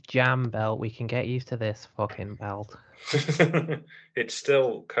WWE's Jam belt. We can get used to this fucking belt. It's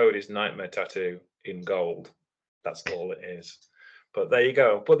still Cody's nightmare tattoo in gold. That's all it is. But there you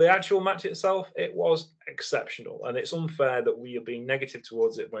go. But the actual match itself, it was exceptional. And it's unfair that we are being negative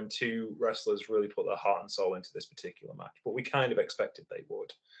towards it when two wrestlers really put their heart and soul into this particular match. But we kind of expected they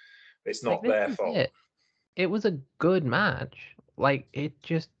would. It's not their fault. It was a good match. It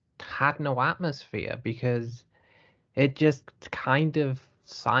just had no atmosphere because it just kind of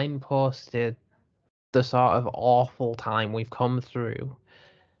signposted the sort of awful time we've come through.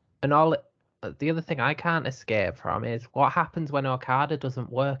 And the other thing I can't escape from is what happens when Okada doesn't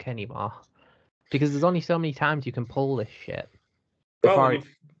work anymore. Because there's only so many times you can pull this shit before it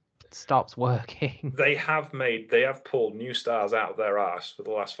stops working. They have pulled new stars out of their ass for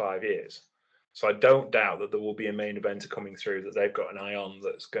the last 5 years. So I don't doubt that there will be a main eventer coming through that they've got an eye on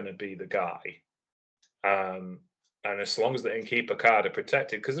that's going to be the guy. And as long as they can keep Okada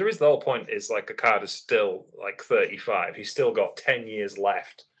protected, because there is the whole point is Okada's still 35. He's still got 10 years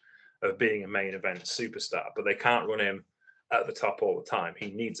left of being a main event superstar, but they can't run him at the top all the time.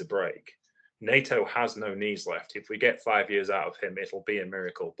 He needs a break. Naito has no knees left. If we get 5 years out of him, it'll be a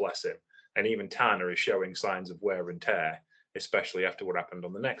miracle, bless him. And even Tana is showing signs of wear and tear, especially after what happened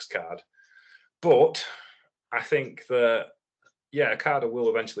on the next card. But I think that, Okada will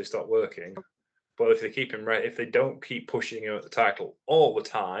eventually stop working. But if they keep him if they don't keep pushing him at the title all the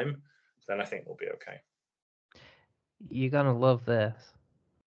time, then I think we'll be okay. You're gonna love this.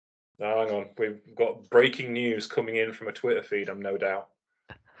 Oh, hang on, we've got breaking news coming in from a Twitter feed, I'm no doubt.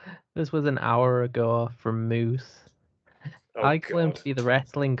 This was an hour ago from Moose. I claim to be the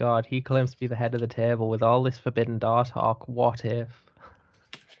wrestling god. He claims to be the head of the table. With all this Forbidden Door talk, what if?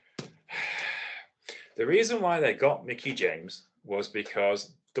 The reason why they got Mickie James was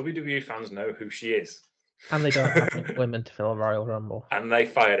because WWE fans know who she is. And they don't have enough women to fill a Royal Rumble. And they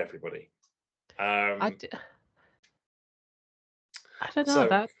fired everybody. I don't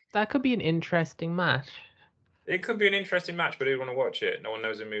know. That could be an interesting match. It could be an interesting match, but who'd want to watch it? No one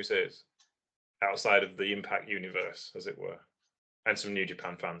knows who Moose is. Outside of the Impact universe, as it were. And some New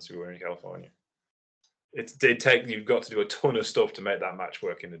Japan fans who were in California. You've got to do a ton of stuff to make that match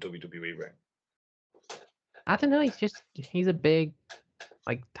work in the WWE ring. I don't know. He's a big,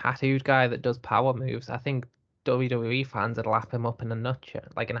 tattooed guy that does power moves. I think WWE fans would lap him up in a nutshell,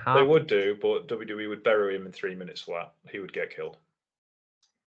 in a half. They would do, but WWE would bury him in 3 minutes flat. He would get killed.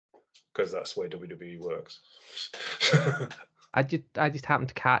 Because that's the way WWE works. I just happened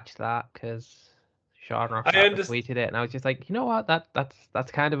to catch that because Sean Ross tweeted it, and I was just like, you know what,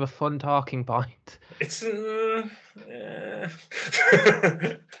 that's kind of a fun talking point. It's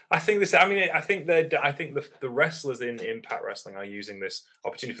I think the wrestlers in Impact Wrestling are using this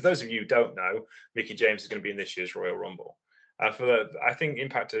opportunity. For those of you who don't know, Mickie James is going to be in this year's Royal Rumble. I think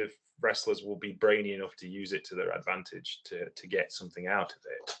Impact wrestlers will be brainy enough to use it to their advantage to get something out of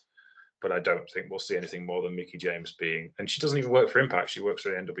it. But I don't think we'll see anything more than Mickie James being, and she doesn't even work for Impact. She works for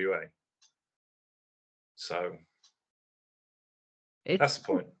the NWA. So that's the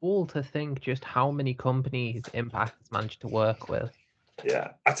point. Cool to think just how many companies Impact has managed to work with.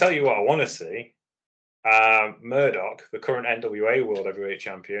 Yeah, I tell you what, I want to see Murdoch, the current NWA World Heavyweight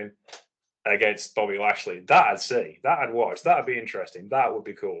Champion, against Bobby Lashley. That I'd see. That I'd watch. That'd be interesting. That would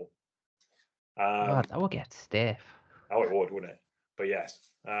be cool. God, that would get stiff. Oh, it would, wouldn't it? But yes.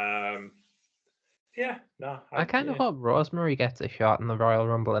 Yeah, no. I kind of hope Rosemary gets a shot in the Royal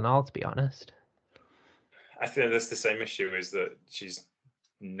Rumble and all, to be honest. I think that's the same issue, is that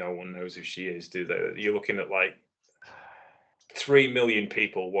no one knows who she is, do they? You're looking at like 3 million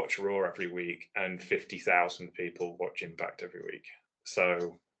people watch Raw every week and 50,000 people watch Impact every week.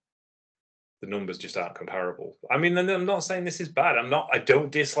 So the numbers just aren't comparable. I mean, I'm not saying this is bad. I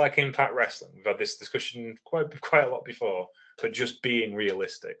don't dislike Impact Wrestling. We've had this discussion quite a lot before. But just being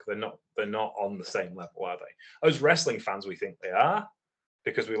realistic, they're not on the same level, are they? As wrestling fans, we think they are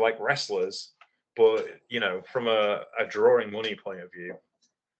because we like wrestlers. But from a drawing money point of view,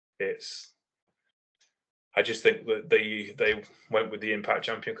 I just think that they went with the Impact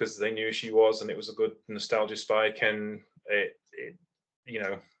champion because they knew who she was, and it was a good nostalgia spike, and it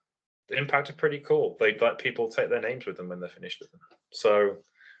the Impact are pretty cool. They let people take their names with them when they're finished with them. So,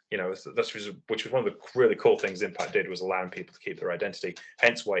 which was one of the really cool things Impact did, was allowing people to keep their identity.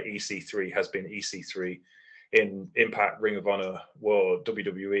 Hence why EC3 has been EC3 in Impact, Ring of Honor, World,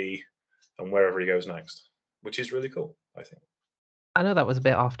 WWE, and wherever he goes next, which is really cool, I think. I know that was a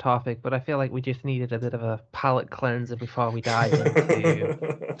bit off topic, but I feel like we just needed a bit of a palate cleanser before we dive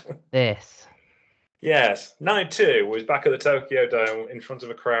into this. Yes, Night 2 was back at the Tokyo Dome in front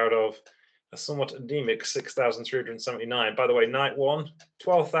of a crowd of a somewhat anemic 6,379. By the way, Night 1,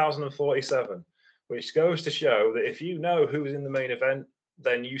 12,047, which goes to show that if you know who's in the main event,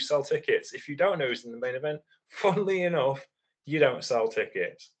 then you sell tickets. If you don't know who's in the main event, funnily enough, you don't sell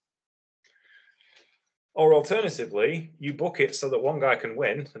tickets. Or alternatively, you book it so that one guy can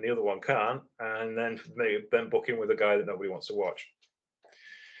win and the other one can't, and then book in with a guy that nobody wants to watch.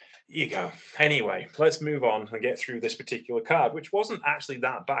 You go. Anyway, let's move on and get through this particular card, which wasn't actually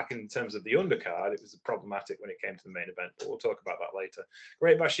that back in terms of the undercard. It was problematic when it came to the main event, but we'll talk about that later.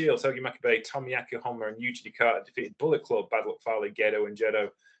 Great Bash Shield, Togi Makabe, Tomoyaki Honma, and Yuji Dakata defeated Bullet Club, Bad Luck Fale, Gedo, and Jado.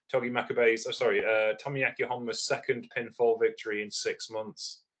 Tomoyaki Honma's second pinfall victory in 6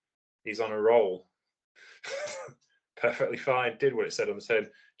 months. He's on a roll. Perfectly fine. Did what it said on the tin.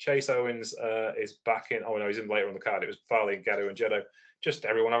 Chase Owens is back in. Oh no, he's in later on the card. It was Fale, Gedo, and Jado. Just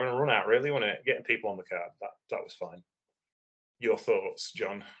everyone having a run out, really, wasn't it? Getting people on the card. That was fine. Your thoughts,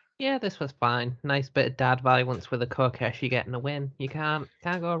 John? Yeah, this was fine. Nice bit of dad violence with a Kokeshi getting a win. You can't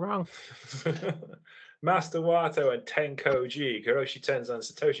go wrong. Master Wato and Tenkoji, Hiroshi Tenzan,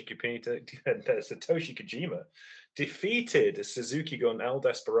 Satoshi Kojima defeated Suzuki Gun, El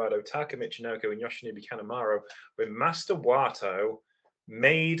Desperado, Taka Michinoku, and Yoshinobu Kanemaru, with Master Wato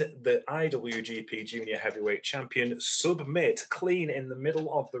made the IWGP Junior Heavyweight Champion submit clean in the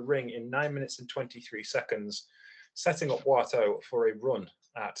middle of the ring in 9 minutes and 23 seconds, setting up Wato for a run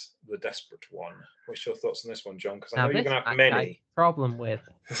at the Desperate One. What's your thoughts on this one, John? Because I know you're going to have many. Problem with.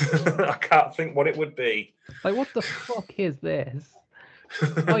 I can't think what it would be. Like, what the fuck is this?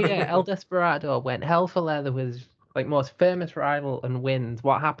 Oh yeah, El Desperado went hell for leather with his most famous rival and wins.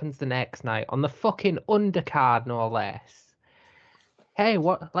 What happens the next night on the fucking undercard, no less? Hey,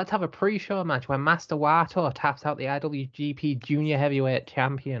 let's have a pre-show match where Master Wato taps out the IWGP Junior Heavyweight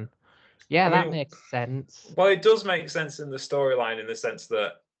Champion. Yeah, that makes sense. Well, it does make sense in the storyline, in the sense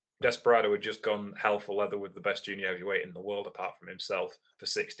that Desperado had just gone hell for leather with the best junior heavyweight in the world, apart from himself, for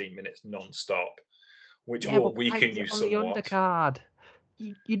 16 minutes non-stop, which will weaken you somewhat. On the undercard.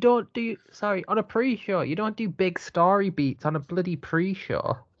 You don't do... Sorry, on a pre-show, you don't do big story beats on a bloody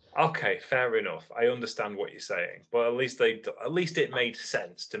pre-show. Okay, fair enough. I understand what you're saying, but at least it made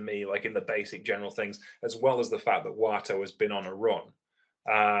sense to me, like in the basic general things, as well as the fact that Wato has been on a run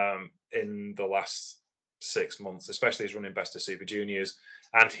in the last 6 months, especially he's running Best of Super Juniors,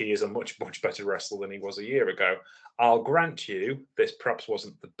 and he is a much better wrestler than he was a year ago. I'll grant you this perhaps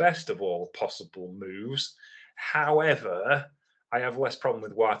wasn't the best of all possible moves. However, I have less problem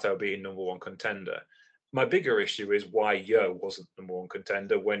with Wato being number one contender. My bigger issue is why Yo wasn't number one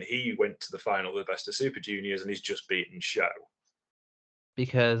contender when he went to the final of the Best of Super Juniors and he's just beaten Sho.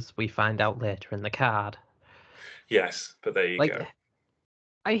 Because we find out later in the card. Yes, but there you go.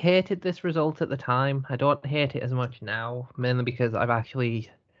 I hated this result at the time. I don't hate it as much now, mainly because I've actually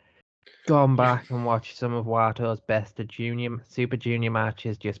gone back and watched some of Wato's Best of Super Junior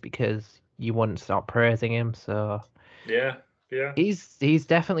matches just because you wouldn't stop praising him. So yeah. He's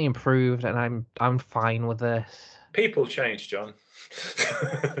definitely improved, and I'm fine with this. People change, John.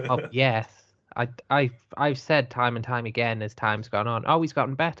 Oh yes, I've said time and time again as time's gone on. Oh, he's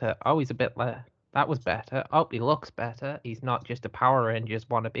gotten better. Oh, he's a bit less. That was better. Oh, he looks better. He's not just a Power Rangers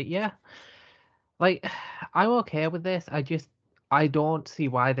wannabe. Yeah, I'm okay with this. I don't see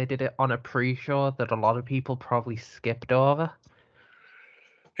why they did it on a pre-show that a lot of people probably skipped over.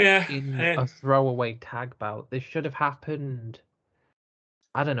 in a throwaway tag bout. This should have happened,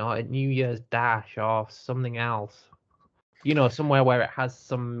 I don't know, at New Year's Dash or something else. You know, somewhere where it has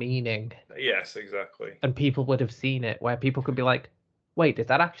some meaning. Yes, exactly. And people would have seen it, where people could be like, wait, did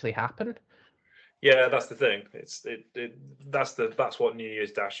that actually happen? Yeah, that's the thing. That's what New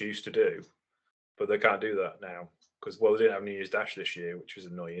Year's Dash used to do, but they can't do that now because they didn't have New Year's Dash this year, which was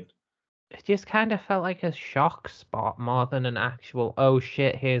annoying. It just kind of felt like a shock spot more than an actual, oh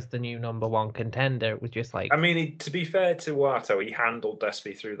shit, here's the new #1 contender. It was just like, I mean, to be fair to Wato, he handled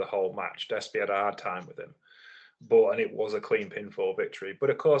Despy through the whole match. Despy had a hard time with him, and it was a clean pinfall victory. But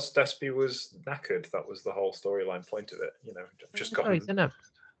of course, Despy was knackered. That was the whole storyline point of it. You know, just got.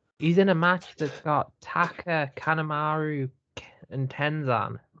 He's in a match that's got Taka, Kanemaru, and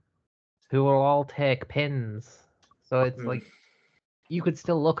Tenzan, who will all take pins. So it's like, you could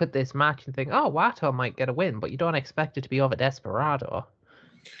still look at this match and think, oh, Wato might get a win, but you don't expect it to be over Desperado.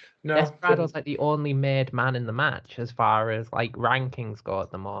 No, Desperado's like the only made man in the match as far as like rankings go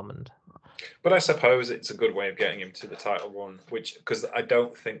at the moment. But I suppose it's a good way of getting him to the title run, because I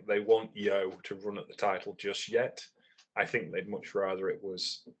don't think they want Yo to run at the title just yet. I think they'd much rather it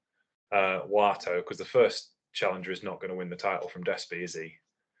was Wato, because the first challenger is not going to win the title from Despy, is he?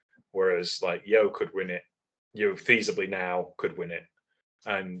 Whereas like Yo could win it, Yo feasibly now could win it,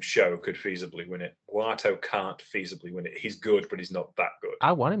 and Sho could feasibly win it. Wato can't feasibly win it. He's good, but he's not that good.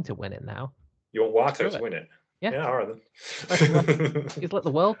 I want him to win it now. You want Wato to win it? Yeah, all right then. He's let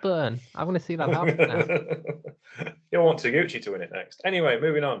the world burn. I want to see that happen now. You'll want Taguchi to win it next. Anyway,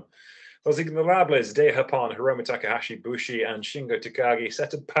 moving on. Los Ignorables, De Japón, Hiromu Takahashi, Bushi, and Shingo Takagi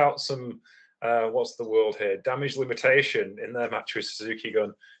set about some, what's the word here? Damage limitation in their match with Suzuki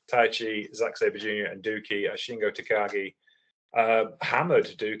Gun, Taichi, Zack Sabre Jr., and Dookie. Shingo Takagi hammered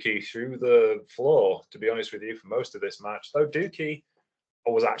Dookie through the floor, to be honest with you, for most of this match. Though Dookie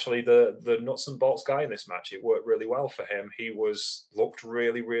was actually the nuts and bolts guy in this match. It worked really well for him. He looked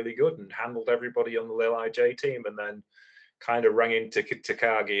really, really good and handled everybody on the Lil IJ team, and then kind of rang into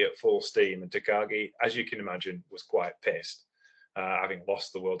Takagi at full steam. And Takagi, as you can imagine, was quite pissed, having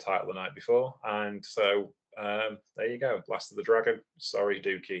lost the world title the night before. And so there you go, Last of the Dragon. Sorry,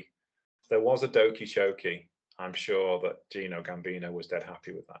 Dookie. There was a Doki Choki. I'm sure that Gino Gambino was dead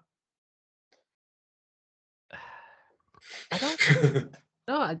happy with that. I don't.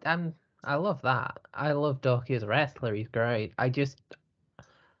 No, I love that. I love Doki as a wrestler. He's great. I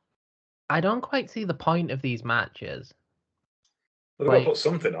don't quite see the point of these matches. Well, they've got to put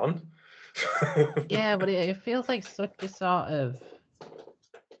something on. Yeah, but it feels like such a sort of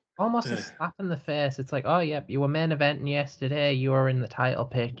almost a slap in the face. It's like, oh, yeah, you were main eventing yesterday. You were in the title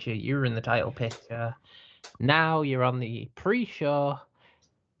picture. You were in the title picture. Now you're on the pre-show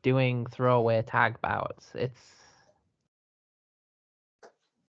doing throwaway tag bouts. It's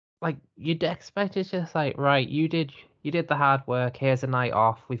like you'd expect it's just like, right, you did the hard work. Here's a night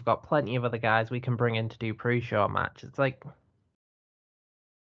off. We've got plenty of other guys we can bring in to do pre-show match. It's like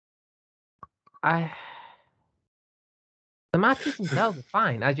the matches themselves are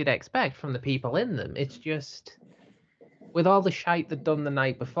fine, as you'd expect from the people in them. It's just with all the shite they'd done the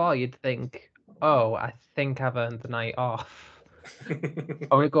night before, you'd think, oh, I think I've earned the night off. I'm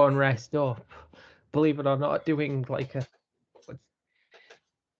gonna go and rest up. Believe it or not, doing like a.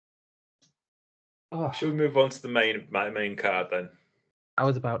 Oh. Should we move on to the main card then? I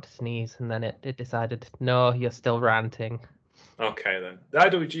was about to sneeze, and then it decided, no, you're still ranting. Okay, then. The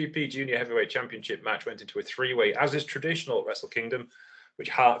IWGP Junior Heavyweight Championship match went into a three-way, as is traditional at Wrestle Kingdom, which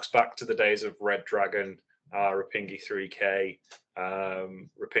harks back to the days of Red Dragon, Roppongi 3K,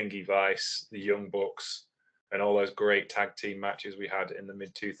 Roppongi Vice, the Young Bucks, and all those great tag team matches we had in the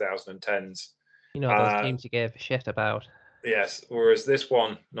mid-2010s. You know, those teams you gave a shit about. Yes, whereas this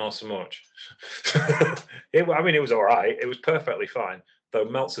one, not so much. It was all right. It was perfectly fine, though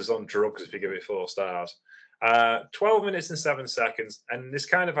Meltzer's on drugs if you give it 4 stars. 12 minutes and 7 seconds, and this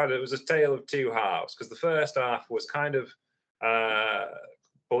kind of it was a tale of two halves, because the first half was kind of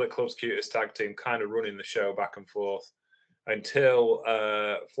Bullet Club's cutest tag team kind of running the show back and forth until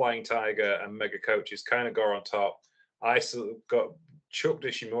Flying Tiger and Mega Coaches kind of got on top. I got chucked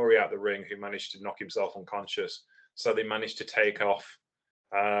Ishimori out the ring, who managed to knock himself unconscious. So they managed to take off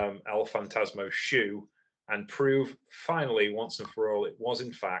El Fantasmo's shoe and prove finally, once and for all, it was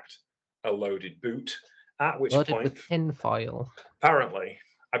in fact a loaded boot. At which point, with tinfoil. Apparently,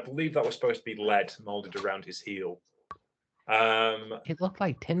 I believe that was supposed to be lead molded around his heel. It looked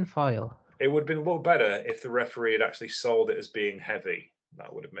like tinfoil. It would have been a little better if the referee had actually sold it as being heavy.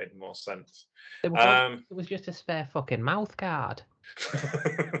 That would have made more sense. It was just a spare fucking mouth guard.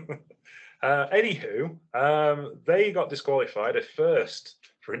 Anywho, they got disqualified. A first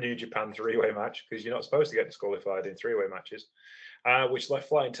for a New Japan three-way match, because you're not supposed to get disqualified in three-way matches, which left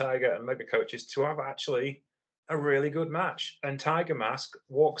Flying Tiger and Mega Coaches to have actually a really good match. And Tiger Mask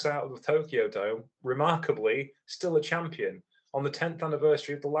walks out of the Tokyo Dome, remarkably, still a champion on the 10th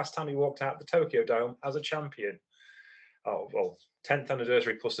anniversary of the last time he walked out of the Tokyo Dome as a champion. Oh, well, 10th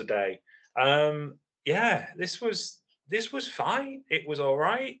anniversary plus a day. Yeah, this was fine. It was all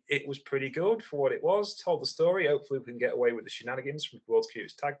right. It was pretty good for what it was. Told the story. Hopefully we can get away with the shenanigans from the World's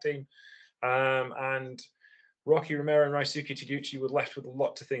Cutest Tag Team. And Rocky Romero and Ryusuke Taguchi were left with a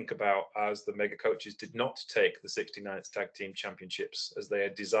lot to think about, as the Mega Coaches did not take the 69th Tag Team Championships as they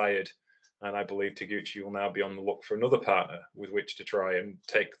had desired. And I believe Taguchi will now be on the look for another partner with which to try and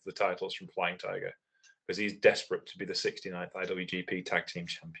take the titles from Flying Tiger, because he's desperate to be the 69th IWGP Tag Team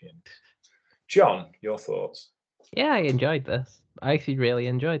Champion. John, your thoughts? Yeah, I enjoyed this. I actually really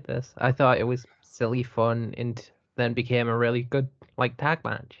enjoyed this. I thought it was silly fun and then became a really good tag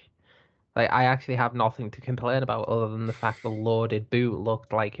match. Like, I actually have nothing to complain about other than the fact the loaded boot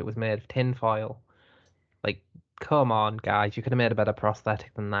looked like it was made of tinfoil. Like, come on, guys, you could have made a better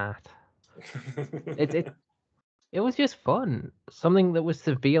prosthetic than that. It was just fun. Something that was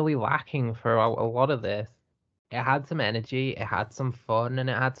severely lacking for a lot of this. It had some energy, it had some fun, and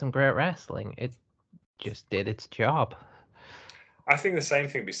it had some great wrestling. It just did its job. I think the same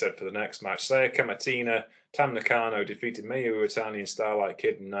thing be said for the next match. Saya Kamatina, Tam Nakano defeated Mayu Iwatani and Starlight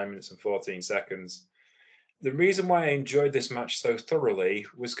Kid in 9 minutes and 14 seconds. The reason why I enjoyed this match so thoroughly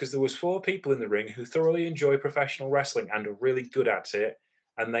was because there was 4 people in the ring who thoroughly enjoy professional wrestling and are really good at it.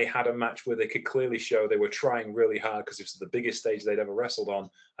 And they had a match where they could clearly show they were trying really hard, because it was the biggest stage they'd ever wrestled on,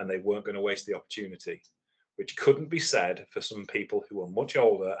 and they weren't going to waste the opportunity, which couldn't be said for some people who were much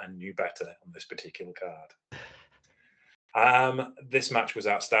older and knew better on this particular card. This match was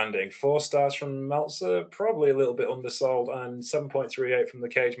outstanding. 4 stars from Meltzer, probably a little bit undersold, and 7.38 from the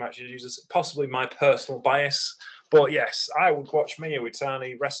Cage Match users, possibly my personal bias. But yes, I would watch Miyu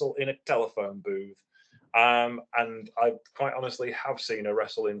Itani wrestle in a telephone booth. And I quite honestly have seen her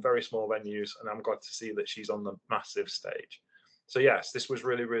wrestle in very small venues, and I'm glad to see that she's on the massive stage. So yes, this was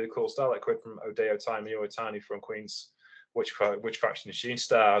really, really cool. Starlight Kid from Odeyo Tai, Miyu Itani from Queens. Which faction is she in?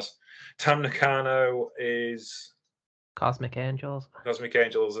 Stars. Tam Nakano is Cosmic Angels. Cosmic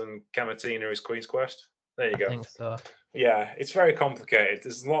Angels, and Kamatina is Queen's Quest. There you go. I think so. Yeah, it's very complicated.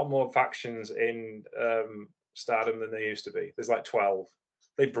 There's a lot more factions in Stardom than there used to be. There's like 12.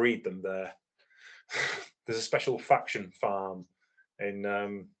 They breed them there. There's a special faction farm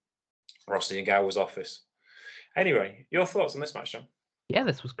in Rossi and Gower's office. Anyway, your thoughts on this match, John? Yeah,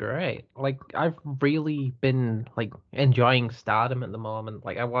 this was great. Like, I've really been enjoying Stardom at the moment.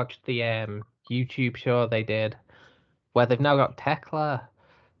 Like, I watched the YouTube show they did where they've now got Tekla,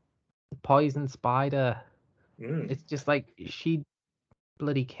 Poison Spider. It's just she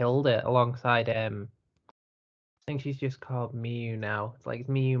bloody killed it alongside I think she's just called Miyu now. It's like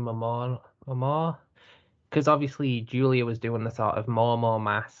Miyu Momo. Because obviously Julia was doing the sort of Momo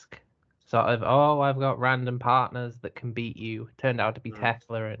mask. Sort of, oh, I've got random partners that can beat you. Turned out to be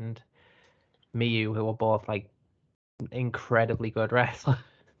Tekla and Miyu, who were both incredibly good wrestlers.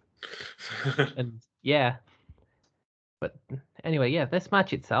 And yeah. But anyway, yeah, this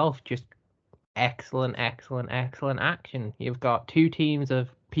match itself, just excellent action. You've got 2 teams of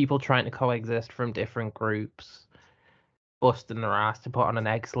people trying to coexist from different groups, busting their ass to put on an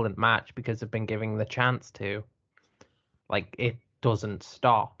excellent match because they've been given the chance to. It doesn't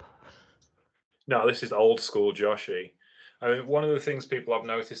stop. No, this is old school Joshi. I mean, one of the things people have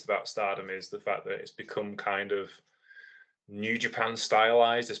noticed about Stardom is the fact that it's become kind of New Japan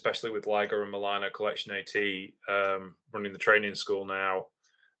stylized, especially with Liger and Milano Collection AT running the training school now.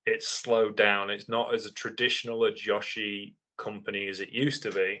 It's slowed down. It's not as a traditional a Joshi company as it used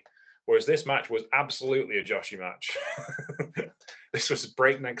to be. Whereas this match was absolutely a Joshi match. This was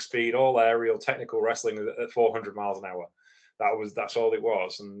breakneck speed, all aerial, technical wrestling at 400 miles an hour. That's all it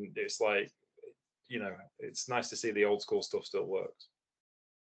was. And it's it's nice to see the old school stuff still works.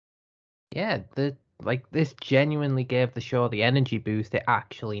 Yeah, this genuinely gave the show the energy boost it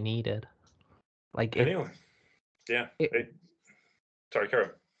actually needed. Anyway, yeah. Sorry, carry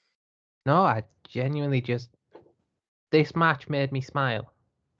on. No, I genuinely this match made me smile.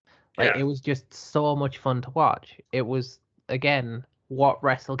 It was just so much fun to watch. It was, again, what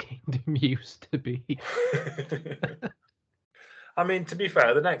Wrestle Kingdom used to be. I mean, to be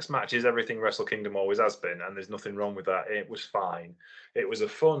fair, the next match is everything Wrestle Kingdom always has been, and there's nothing wrong with that. It was fine. It was a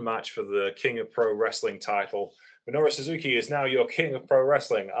fun match for the King of Pro Wrestling title. Minoru Suzuki is now your King of Pro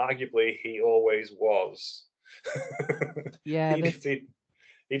Wrestling. Arguably, he always was. Yeah,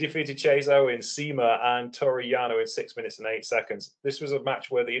 he He defeated Chase Owens, CIMA, and Toru Yano in 6 minutes and 8 seconds. This was a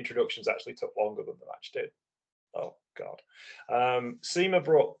match where the introductions actually took longer than the match did. Oh, God. CIMA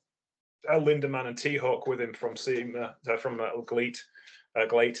brought Lindemann and T-Hawk with him from CIMA, from Glate,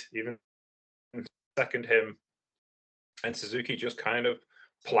 even second him. And Suzuki just kind of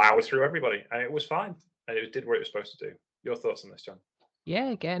plowed through everybody, and it was fine. And it did what it was supposed to do. Your thoughts on this, John? Yeah,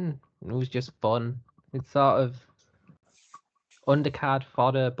 again, it was just fun. It's sort of undercard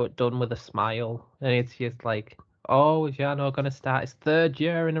fodder, but done with a smile. And it's just like, oh, is Yano going to start his 3rd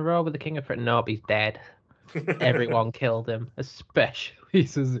year in a row with the King of Pro? Nope, he's dead. Everyone killed him, especially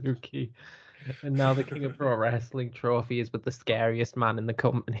Suzuki. And now the King of Pro Wrestling trophy is with the scariest man in the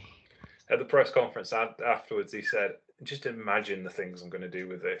company. At the press conference afterwards, he said, just imagine the things I'm going to do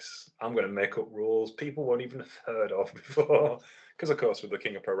with this. I'm going to make up rules people won't even have heard of before. Because, of course, with the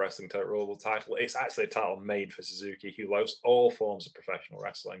King of Pro Wrestling title, it's actually a title made for Suzuki, who loves all forms of professional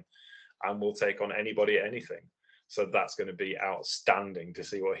wrestling and will take on anybody at anything. So that's going to be outstanding to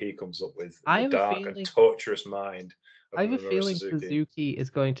see what he comes up with. The dark and torturous mind. I have a feeling Suzuki is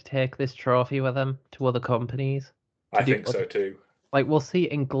going to take this trophy with him to other companies. I think so too. Like, we'll see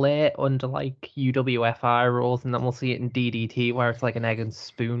it in Glare under, like, UWFI rules, and then we'll see it in DDT where it's like an egg and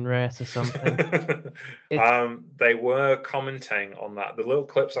spoon race or something. They were commenting on that. The little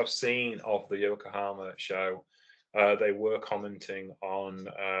clips I've seen of the Yokohama show, they were commenting on,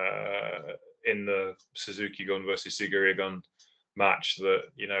 in the Suzuki Gun versus Sugiura Gun match that,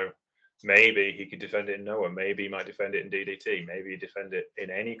 you know, maybe he could defend it in Noah, maybe he might defend it in DDT, maybe he defend it in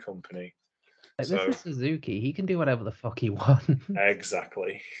any company. Like, this is Suzuki. He can do whatever the fuck he wants.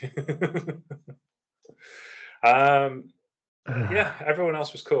 Exactly. Yeah, everyone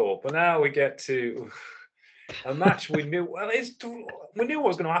else was cool. But now we get to a match we knew. Well, we knew what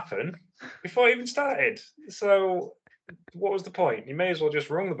was going to happen before it even started. So what was the point? You may as well just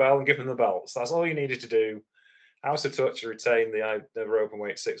ring the bell and give them the belts. That's all you needed to do. House of Touch retained the Never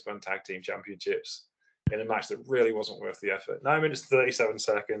Openweight 6-man tag team championships in a match that really wasn't worth the effort. 9 minutes 37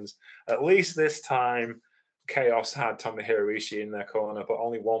 seconds. At least this time, Chaos had Tomohiro Ishii in their corner, but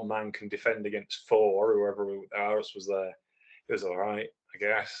only one man can defend against 4, whoever else was there. It was all right, I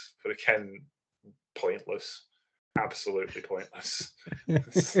guess. But again, pointless. Absolutely pointless.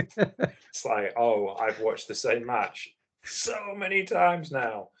 It's like, oh, I've watched the same match so many times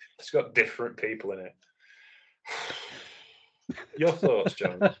now. It's got different people in it. Your thoughts,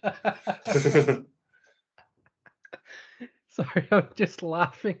 John? Sorry, I'm just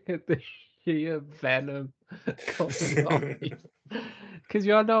laughing at the sheer venom coming on me. Because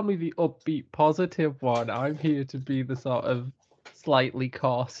you're normally the upbeat, positive one. I'm here to be the sort of slightly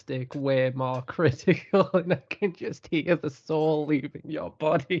caustic, way more critical, and I can just hear the soul leaving your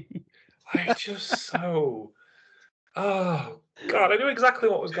body. I just so... Oh, God, I knew exactly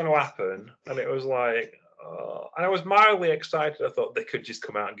what was going to happen. And it was like... and I was mildly excited. I thought they could just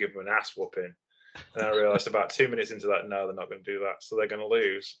come out and give them an ass whooping. And I realized about 2 minutes into that, no, they're not going to do that. So they're going to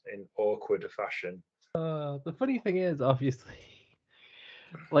lose in awkward fashion. The funny thing is, obviously,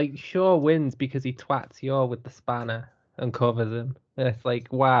 like, Shaw wins because he twats Yor with the spanner and covers him. And it's like,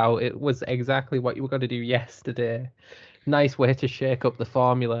 wow, it was exactly what you were going to do yesterday. Nice way to shake up the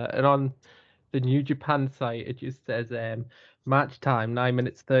formula. And on the New Japan site, it just says, match time, 9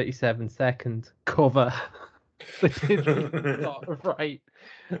 minutes 37 seconds, cover. They didn't sort of right,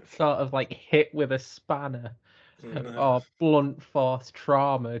 sort of like hit with a spanner or blunt force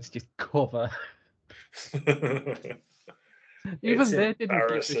trauma. It's just cover. Even they didn't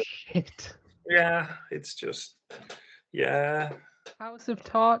give a shit. Yeah, it's just, yeah. House of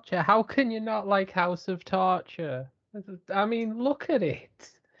Torture. How can you not like House of Torture? I mean, look at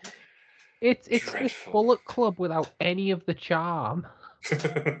it. It's this Bullet Club without any of the charm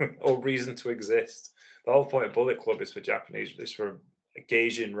or reason to exist. The whole point of Bullet Club is for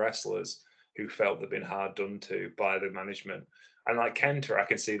Gaijin wrestlers who felt they've been hard done to by the management. And like Kenta, I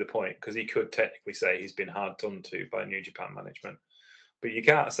can see the point, because he could technically say he's been hard done to by New Japan management. But you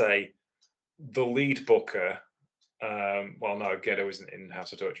can't say the lead booker, well, no, Gedo isn't in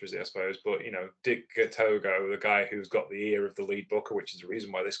House of Torture, is he, I suppose, but, you know, Dick Togo, the guy who's got the ear of the lead booker, which is the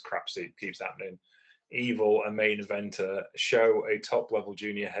reason why this crap keeps happening, Evil, a main eventer, Show, a top-level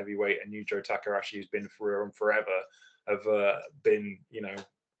junior heavyweight, and Yujiro Takahashi, who's been forever, have been, you know,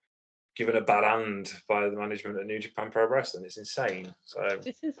 given a bad hand by the management of New Japan Pro Wrestling. It's insane. So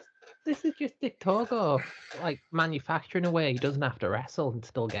this is just Dick Togo, like, manufacturing a way he doesn't have to wrestle and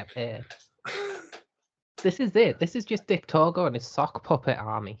still get paid. This is it. This is just Dick Togo and his sock puppet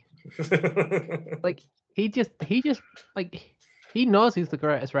army. Like, he just like, he knows he's the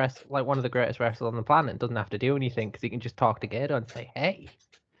greatest wrestler, like one of the greatest wrestlers on the planet, and doesn't have to do anything because he can just talk to Gedo and say, "Hey,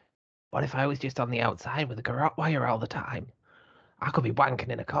 what if I was just on the outside with a garrote wire all the time? I could be wanking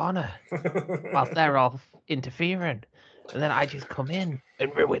in a corner whilst they're all interfering. And then I just come in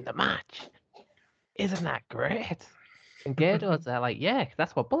and ruin the match. Isn't that great? And Gator's there like, yeah,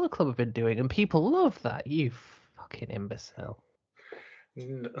 that's what Bullet Club have been doing, and people love that. You fucking imbecile.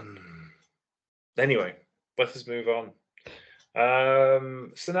 Anyway, let's move on.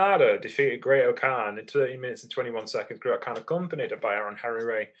 Sanada defeated Great-O-Khan in 30 minutes and 21 seconds. Great-O-Khan accompanied by Aaron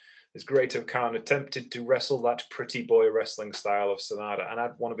Henry. As Great-O-Khan attempted to wrestle that pretty boy wrestling style of Sanada and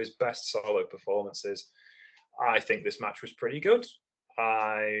had one of his best solo performances. I think this match was pretty good.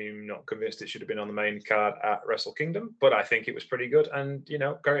 I'm not convinced it should have been on the main card at Wrestle Kingdom, but I think it was pretty good. And, you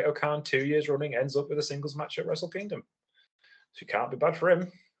know, Great-O-Khan 2 years running ends up with a singles match at Wrestle Kingdom. So it can't be bad for him.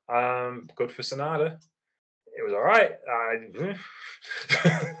 Good for Sanada. It was all right.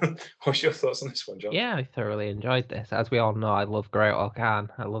 What's your thoughts on this one, John? Yeah, I thoroughly enjoyed this. As we all know, I love Great-O-Khan.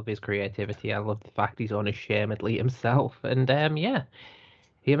 I love his creativity. I love the fact he's unashamedly himself. And yeah,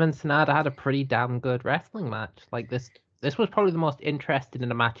 him and Sanada had a pretty damn good wrestling match. Like this was probably the most interesting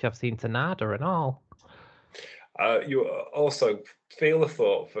in a match I've seen Sanada and all. You also feel a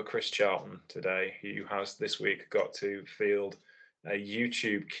thought for Chris Charlton today, who has this week got to field a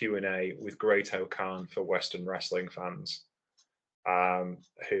YouTube Q&A with Great-O-Khan for Western wrestling fans,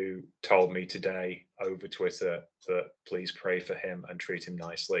 who told me today over Twitter that please pray for him and treat him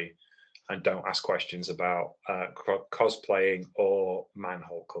nicely and don't ask questions about cosplaying or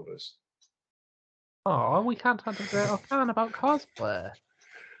manhole covers. Oh, we can't talk to Great-O-Khan about cosplay.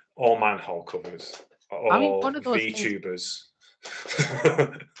 Or manhole covers. Or I mean, one of those VTubers.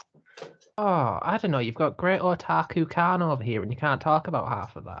 Oh, I don't know. You've got Great Otaku Khan over here, and you can't talk about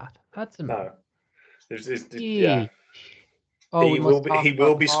half of that. That's no. Yeah. Oh, we must talk he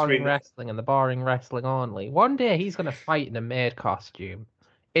will be boring screened. wrestling and the boring wrestling only. One day he's gonna fight in a maid costume.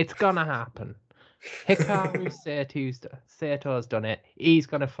 It's gonna happen. Hikaru Sato's done it. He's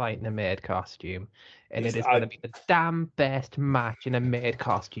gonna fight in a maid costume, and it is gonna be the damn best match in a maid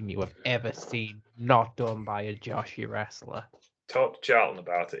costume you have ever seen, not done by a Joshi wrestler. Talk to Charlton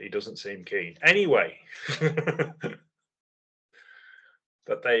about it. He doesn't seem keen. Anyway.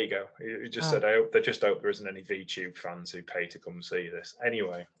 But there you go. He just said, they just hope there isn't any VTube fans who pay to come see this.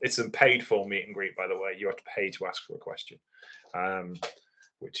 Anyway, it's a paid for meet and greet, by the way. You have to pay to ask for a question,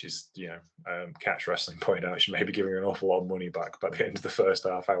 which is, Catch Wrestling pointed out she may be giving an awful lot of money back by the end of the first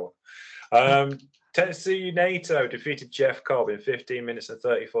half hour. Tetsuya Naito defeated Jeff Cobb in 15 minutes and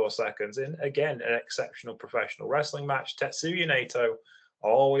 34 seconds in, again, an exceptional professional wrestling match. Tetsuya Naito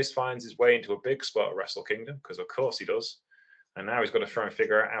always finds his way into a big spot at Wrestle Kingdom, because of course he does. And now he's got to try and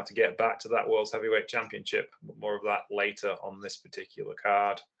figure out how to get back to that World's Heavyweight Championship. More of that later on this particular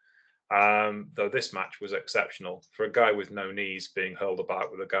card. Though this match was exceptional. For a guy with no knees being hurled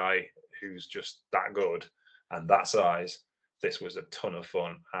about with a guy who's just that good and that size, this was a ton of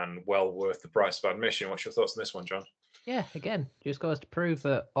fun and well worth the price of admission. What's your thoughts on this one, John? Yeah, again, just goes to prove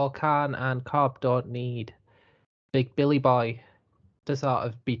that Khan and Cobb don't need Big Billy Boy to sort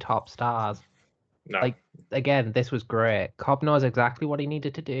of be top stars. No. Like, again, this was great. Cobb knows exactly what he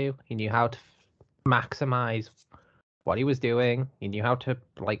needed to do. He knew how to maximize what he was doing. He knew how to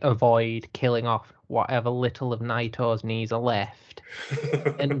avoid killing off whatever little of Naito's knees are left.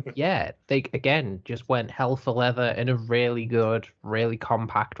 And yeah, they again just went hell for leather in a really good, really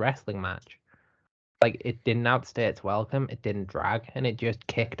compact wrestling match. Like, it didn't outstay its welcome, it didn't drag, and it just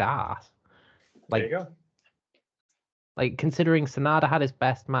kicked ass. There you go. Like, considering Sanada had his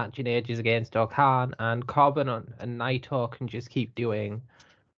best match in ages against Khan, and Cobb and Naito can just keep doing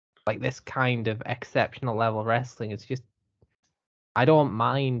this kind of exceptional level wrestling. It's just, I don't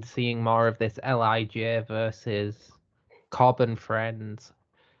mind seeing more of this LIJ versus Cobb and friends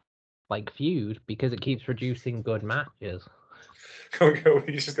feud, because it keeps producing good matches. We're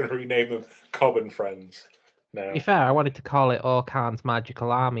just going to rename them Cobb and Friends. No. To be fair, I wanted to call it Khan's Magical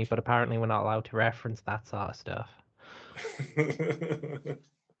Army, but apparently we're not allowed to reference that sort of stuff.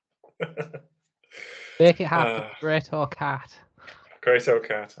 Make it happen, Great-O-Cat.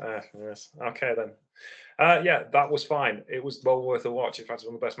 Great-O-Cat. Yes. Okay then. Yeah, that was fine. It was well worth a watch. In fact, it's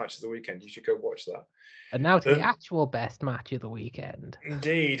one of the best matches of the weekend. You should go watch that. And now to the actual best match of the weekend.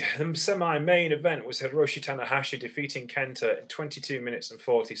 Indeed. The semi-main event was Hiroshi Tanahashi defeating Kenta in 22 minutes and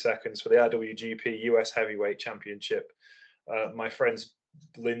 40 seconds for the IWGP US Heavyweight Championship. My friend's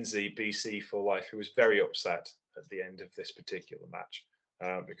Lindsay, BC for life, who was very upset at the end of this particular match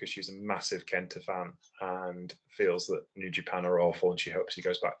because she's a massive Kenta fan and feels that New Japan are awful and she hopes he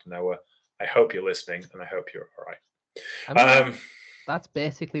goes back to Noah. I hope you're listening and I hope you're all right. That's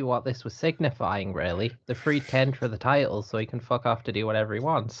basically what this was signifying, really. The freed Ken for the title so he can fuck off to do whatever he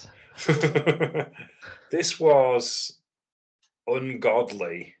wants. This was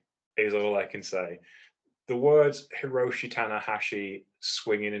ungodly, is all I can say. The words Hiroshi Tanahashi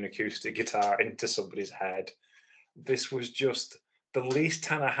swinging an acoustic guitar into somebody's head. This was just the least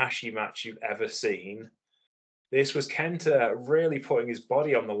Tanahashi match you've ever seen. This was Kenta really putting his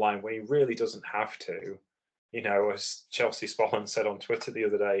body on the line when he really doesn't have to. You know, as Chelsea Spollen said on Twitter the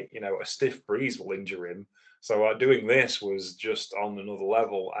other day, you know, a stiff breeze will injure him. So doing this was just on another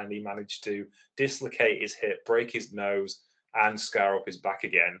level, and he managed to dislocate his hip, break his nose, and scar up his back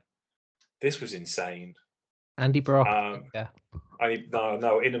again. This was insane. And he broke. No,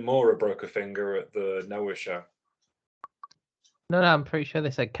 Inamura broke a finger at the Noah show. No, I'm pretty sure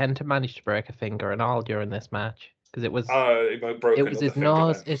they said Kenta managed to break a finger and all during this match because it was his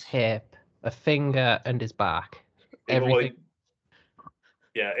nose, his hip, a finger, and his back. Everything.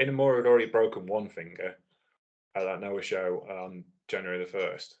 Yeah, Inamura had already broken one finger at that Noah show on January the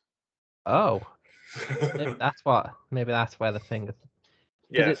 1st. Oh, maybe that's where the finger.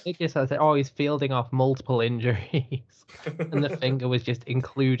 Yeah, it just says, oh, he's fielding off multiple injuries, and the finger was just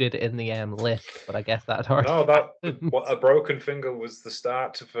included in the list. But I guess that already. No, a broken finger was the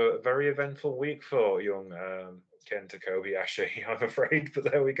start of a very eventful week for young Kenta Kobayashi, I'm afraid. But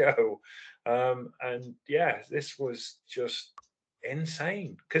there we go. And yeah, this was just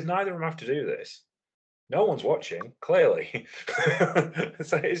insane because neither of them have to do this. No one's watching, clearly.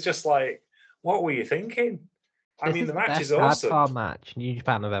 So it's just like, what were you thinking? I mean, the match is awesome. Hardcore match New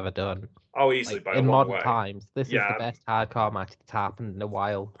Japan have ever done. Oh, easily by in a long modern way. times. This is the best hardcore match that's happened in a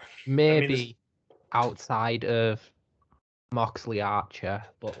while. Maybe outside of Moxley Archer,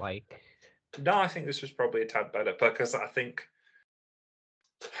 but like. No, I think this was probably a tad better because I think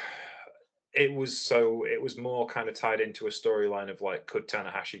it was more kind of tied into a storyline of like, could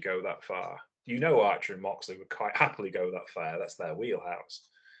Tanahashi go that far? You know, Archer and Moxley would quite happily go that far. That's their wheelhouse.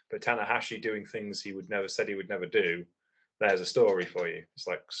 But Tanahashi doing things he would never do, there's a story for you. It's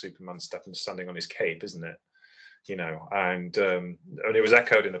like Superman standing on his cape, isn't it? You know, and it was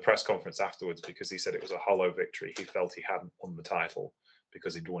echoed in the press conference afterwards because he said it was a hollow victory. He felt he hadn't won the title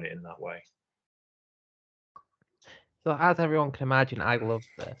because he'd won it in that way. So as everyone can imagine, I loved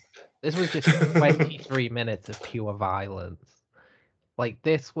this. This was just 23 minutes of pure violence. Like,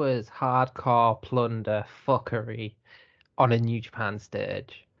 this was hardcore plunder fuckery on a New Japan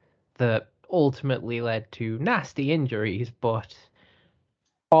stage that ultimately led to nasty injuries, but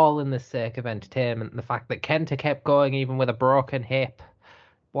all in the sake of entertainment. And the fact that Kenta kept going even with a broken hip.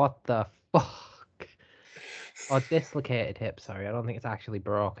 What the fuck? Or dislocated hip, sorry. I don't think it's actually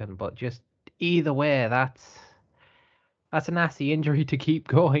broken, but just either way, that's a nasty injury to keep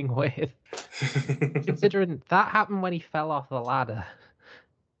going with. Considering that happened when he fell off the ladder.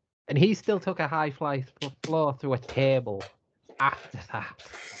 And he still took a high fly floor through a table after that.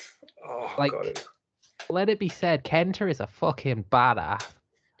 Oh, like, God. Let it be said, Kenta is a fucking badass.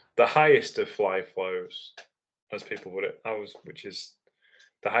 The highest of fly flows, as people put it, which is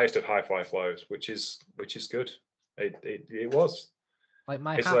the highest of high fly flows, which is good. It was. Like,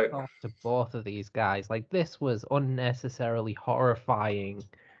 my hat off to both of these guys. Like, this was unnecessarily horrifying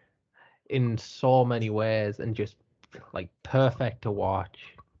in so many ways and just like perfect to watch.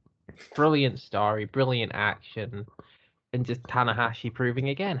 Brilliant story, brilliant action, and just Tanahashi proving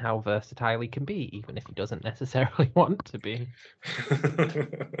again how versatile he can be, even if he doesn't necessarily want to be.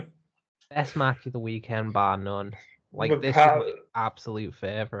 Best match of the weekend, bar none. Like, this is my absolute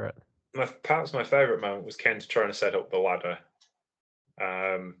favourite. Perhaps my favourite moment was Kenta trying to set up the ladder.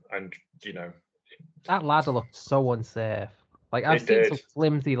 And, you know... That ladder looked so unsafe. Like, I've seen some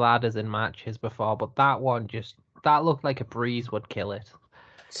flimsy ladders in matches before, but that one that looked like a breeze would kill it.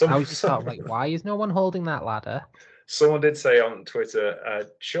 I was just thought, like, why is no one holding that ladder? Someone did say on Twitter,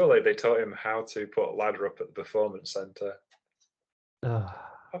 surely they taught him how to put a ladder up at the Performance Center. But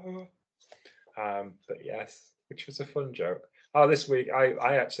yes, which was a fun joke. This week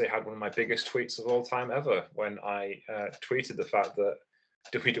I actually had one of my biggest tweets of all time ever when I tweeted the fact that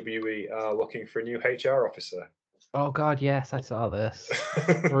WWE are looking for a new HR officer. Oh God, yes, I saw this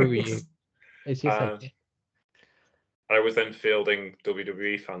through you. It's just like... I was then fielding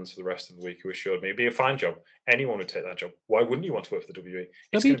WWE fans for the rest of the week who assured me it'd be a fine job. Anyone would take that job. Why wouldn't you want to work for the WWE?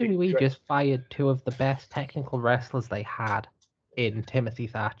 WWE just fired two of the best technical wrestlers they had in Timothy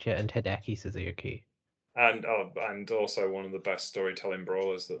Thatcher and Hideki Suzuki. And also one of the best storytelling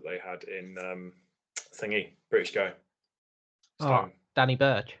brawlers that they had in British guy. Danny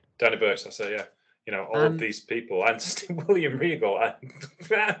Burch. Danny Burch, that's it, yeah. You know, all of these people, and William Regal. To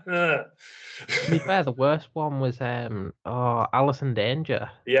be fair, the worst one was Alison Danger.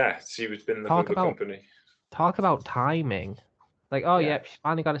 Yeah, she was been the company. Talk about timing. Like, she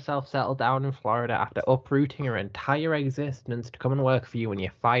finally got herself settled down in Florida after uprooting her entire existence to come and work for you, and you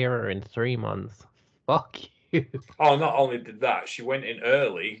fire her in 3 months. Fuck you. Oh, not only did that, she went in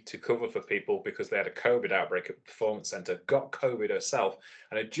early to cover for people because they had a COVID outbreak at the Performance Centre, got COVID herself,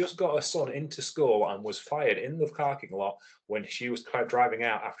 and had just got her son into school and was fired in the parking lot when she was driving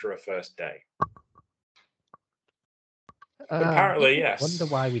out after her first day. But apparently, yes. I wonder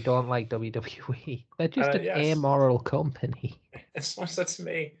why we don't like WWE. They're just an amoral company. Someone said to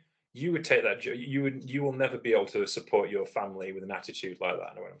me, "You would take that. You will never be able to support your family with an attitude like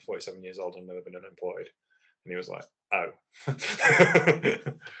that." And I went, "I'm 47 years old and never been unemployed." And he was like, "Oh."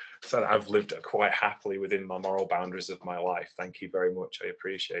 So I've lived quite happily within my moral boundaries of my life. Thank you very much. I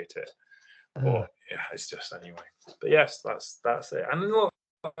appreciate it. But yeah, it's just anyway. But yes, that's it. And look,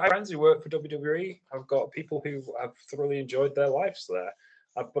 I have friends who work for WWE. I've got people who have thoroughly enjoyed their lives there.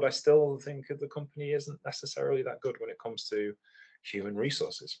 But I still think the company isn't necessarily that good when it comes to human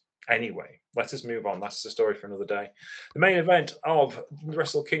resources. Anyway, let us move on. That's the story for another day. The main event of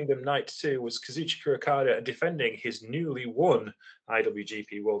Wrestle Kingdom Night 2 was Kazuchika Okada defending his newly won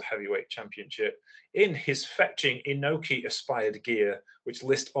IWGP World Heavyweight Championship in his fetching Inoki-aspired gear, which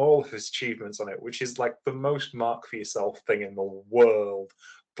lists all of his achievements on it, which is like the most mark for yourself thing in the world,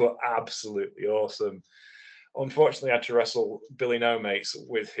 but absolutely awesome. Unfortunately, I had to wrestle Billy No Mates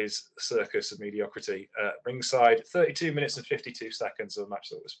with his circus of mediocrity at ringside. 32 minutes and 52 seconds of a match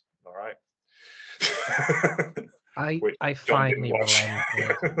that was all right. I finally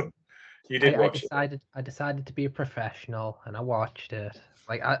relented. You did watch it. I decided to be a professional, and I watched it.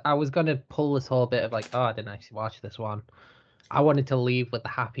 Like I was gonna pull this whole bit of like, I didn't actually watch this one. I wanted to leave with the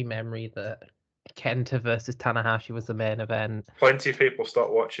happy memory that Kenta versus Tanahashi was the main event. Plenty of people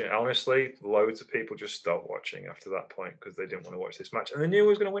stopped watching. Honestly, loads of people just stopped watching after that point because they didn't want to watch this match, and they knew he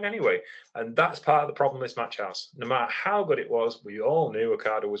was going to win anyway. And that's part of the problem this match has. No matter how good it was, we all knew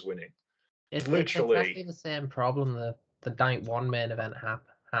Okada was winning. It's exactly the same problem the Night 1 main event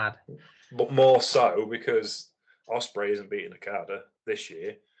had. But more so because Ospreay isn't beating Okada this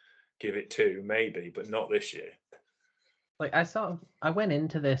year. Give it 2, maybe, but not this year. Like I went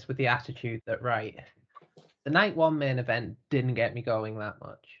into this with the attitude that the Night 1 main event didn't get me going that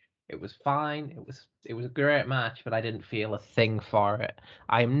much. It was fine. It was a great match, but I didn't feel a thing for it.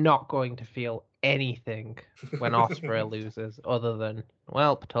 I am not going to feel anything when Ospreay loses, other than,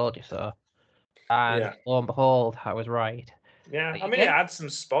 well, I told you so. And lo and behold, I was right. Yeah, I mean, it had some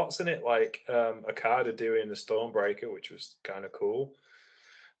spots in it, like Okada doing the Stormbreaker, which was kind of cool,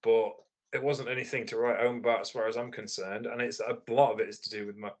 but it wasn't anything to write home about as far as I'm concerned. And it's a lot of it is to do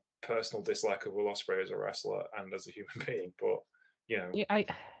with my personal dislike of Will Ospreay as a wrestler and as a human being. But you know, yeah,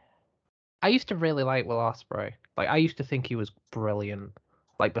 I used to really like Will Ospreay. Like I used to think he was brilliant.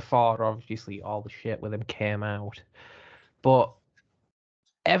 Like before, obviously, all the shit with him came out, but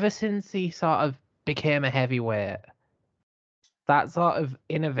ever since he sort of became a heavyweight, that sort of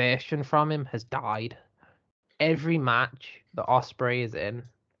innovation from him has died. Every match that Ospreay is in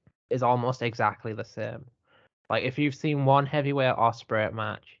is almost exactly the same. Like if you've seen one heavyweight Ospreay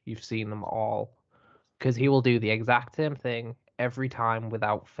match, you've seen them all, because he will do the exact same thing every time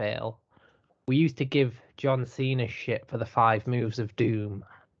without fail. We used to give John Cena shit for the 5 moves of doom.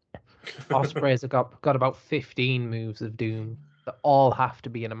 Ospreay's got about 15 moves of doom that all have to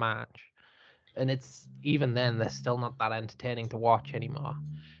be in a match, and it's even then they're still not that entertaining to watch anymore.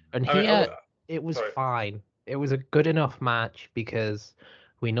 And it was fine. It was a good enough match because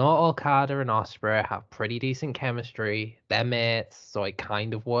we know Okada and Ospreay have pretty decent chemistry. They're mates, so it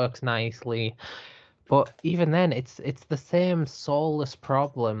kind of works nicely. But even then, it's the same soulless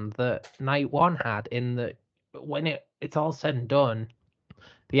problem that Night 1 had, in that when it's all said and done,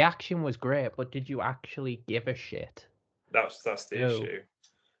 the action was great, but did you actually give a shit? That's the issue.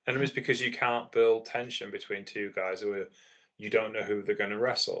 And it was because you can't build tension between two guys who you don't know who they're going to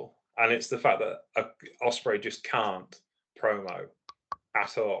wrestle. And it's the fact that Ospreay just can't promo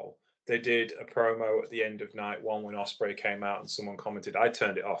at all. They did a promo at the end of Night 1 when Ospreay came out and someone commented, I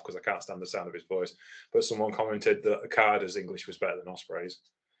turned it off because I can't stand the sound of his voice, but someone commented that Okada's English was better than Ospreay's.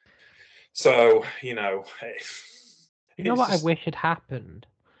 So, you know. You know what I wish had happened?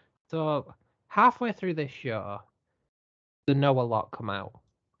 So, halfway through this show, the Noah lot come out.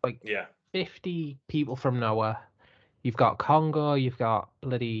 Like, 50 people from Noah. You've got Congo, you've got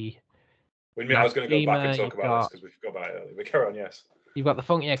bloody... I was going to go back and talk about this because we forgot about it earlier. But carry on, yes. You've got the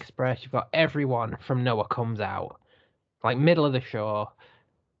Funky Express, you've got everyone from Noah comes out. Like, middle of the show.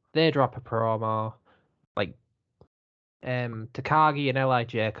 they drop a promo, like Takagi and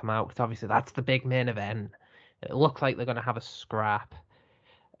LIJ come out, because obviously that's the big main event. It looks like they're going to have a scrap.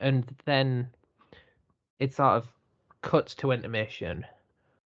 And then it sort of cuts to intermission.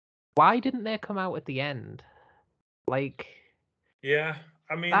 Why didn't they come out at the end? Like, Yeah,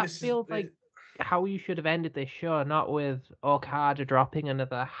 I mean, that feels like how you should have ended this show, not with Okada dropping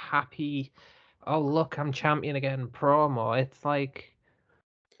another happy, oh look, I'm champion again promo. It's like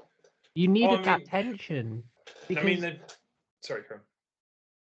you needed that tension. Because sorry, Karen.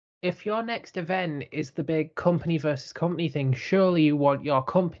 If your next event is the big company versus company thing, surely you want your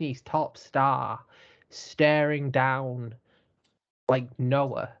company's top star staring down like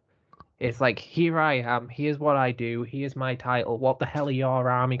Noah. It's like, here I am, here's what I do, here's my title, what the hell are your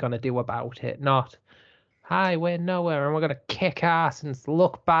army gonna do about it? Not, hi, we're Noah and we're gonna kick ass and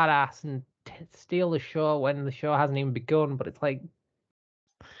look badass and steal the show when the show hasn't even begun. But it's like,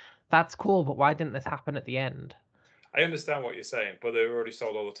 that's cool, but why didn't this happen at the end? I understand what you're saying, but they've already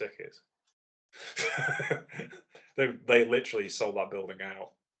sold all the tickets. they literally sold that building out.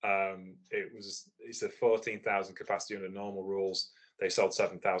 It's a 14,000 capacity under normal rules. They sold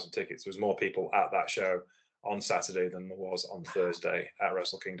 7,000 tickets. There was more people at that show on Saturday than there was on Thursday at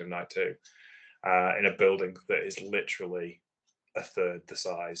Wrestle Kingdom Night 2, in a building that is literally a third the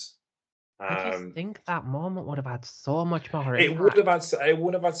size. I just think that moment would have had so much more impact. It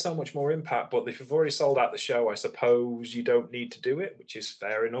would have had so much more impact, but if you've already sold out the show, I suppose you don't need to do it, which is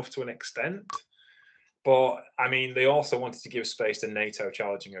fair enough to an extent. But I mean, they also wanted to give space to Naito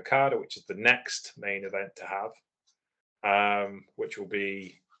challenging Okada, which is the next main event to have, which will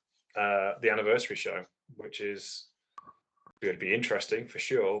be the anniversary show, which is going to be interesting for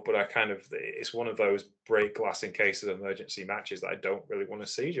sure. But it's one of those break glass in case of emergency matches that I don't really want to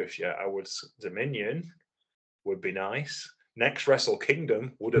see just yet. Dominion would be nice. Next Wrestle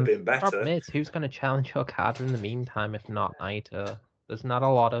Kingdom would have been better. Problem is, who's going to challenge Okada in the meantime if not Naito? There's not a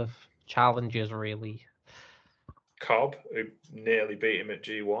lot of challenges really. Cobb, who nearly beat him at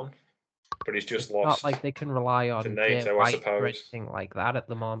G1, but he's just lost. Not like they can rely on Naito, I suppose, or anything like that at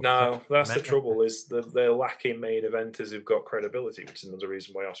the moment. No, that's the trouble. Is they're lacking main eventers who've got credibility, which is another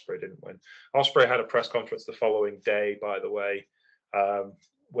reason why Ospreay didn't win. Ospreay had a press conference the following day, by the way,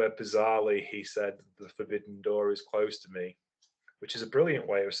 where bizarrely he said the forbidden door is closed to me, which is a brilliant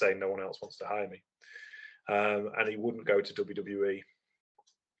way of saying no one else wants to hire me, and he wouldn't go to WWE.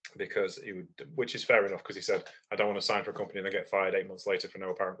 Because he would, which is fair enough, because he said, I don't want to sign for a company and then get fired 8 months later for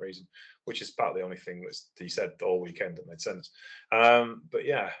no apparent reason, which is about the only thing that he said all weekend that made sense. But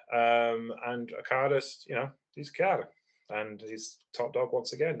yeah, and Okada's, he's Okada and he's top dog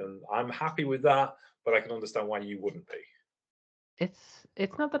once again. And I'm happy with that, but I can understand why you wouldn't be.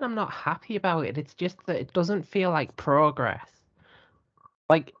 It's not that I'm not happy about it. It's just that it doesn't feel like progress.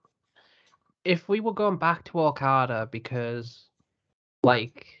 Like, if we were going back to Okada because,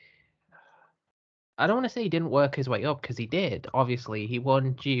 like, I don't want to say he didn't work his way up, because he did. Obviously, he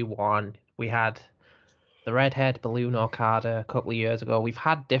won G1. We had the redhead balloon Okada a couple of years ago. We've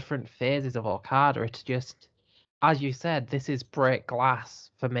had different phases of Okada. It's just, as you said, this is break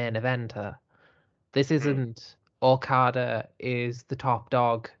glass for main eventer. This isn't Okada is the top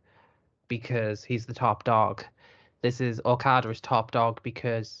dog because he's the top dog. This is Okada is top dog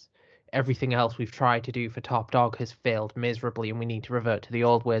because everything else we've tried to do for top dog has failed miserably and we need to revert to the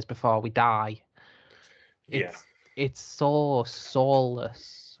old ways before we die. It's so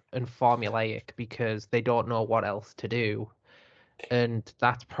soulless and formulaic because they don't know what else to do. And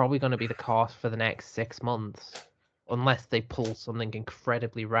that's probably going to be the course for the next 6 months. Unless they pull something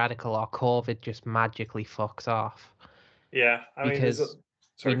incredibly radical or COVID just magically fucks off. Yeah, because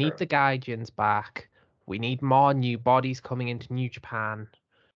we need the Gaijins back. We need more new bodies coming into New Japan.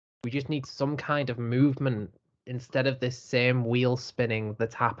 We just need some kind of movement instead of this same wheel spinning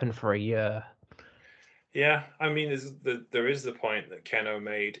that's happened for a year. Yeah, I mean, there is the point that Kenoh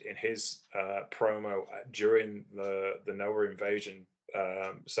made in his promo during the Noah invasion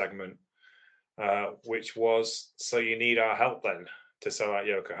segment, which was, so you need our help then to sell out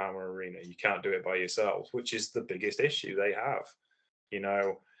Yokohama Arena. You can't do it by yourselves, which is the biggest issue they have.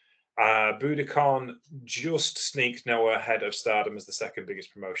 Budokan just sneaked Noah ahead of Stardom as the second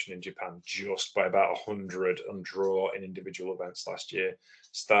biggest promotion in Japan, just by about 100 on draw in individual events last year.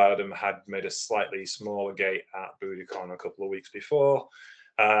 Stardom had made a slightly smaller gate at Budokan a couple of weeks before,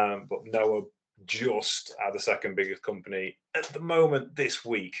 but Noah just at the second biggest company at the moment this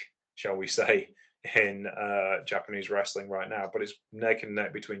week, shall we say, in Japanese wrestling right now. But it's neck and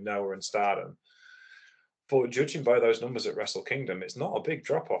neck between Noah and Stardom. But judging by those numbers at Wrestle Kingdom, it's not a big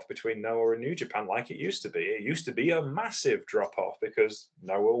drop off between Noah and New Japan like it used to be. It used to be a massive drop off because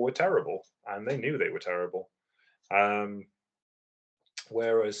Noah were terrible and they knew they were terrible.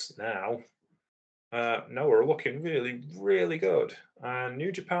 Whereas now, Noah are looking really, really good, and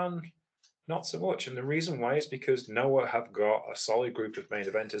New Japan not so much. And the reason why is because Noah have got a solid group of main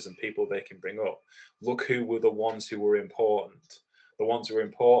eventers and people they can bring up. Look who were the ones who were important. The ones who were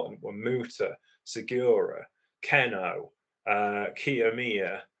important were Muta, Segura, Keno,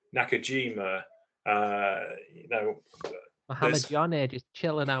 Kiyomiya, Nakajima. Muhammad Yone just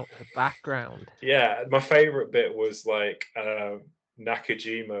chilling out in the background. Yeah, my favorite bit was like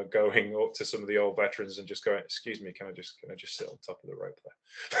Nakajima going up to some of the old veterans and just going, "Excuse me, can I just sit on top of the rope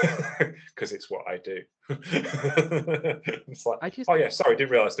there?" Because it's what I do. It's like, oh yeah, sorry,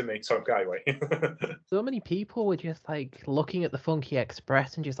 didn't realize, didn't mean. Sorry, go away. So many people were just like looking at the Funky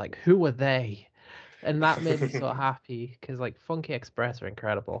Express and just like, who are they? And that made me so happy because like Funky Express are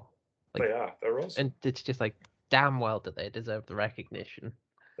incredible. Like, they are. They're awesome. And it's just like, damn well that they deserve the recognition.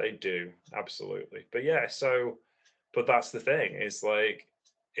 They do, absolutely. But yeah, but that's the thing, is like,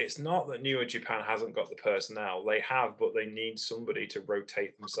 it's not that New Japan hasn't got the personnel. They have, but they need somebody to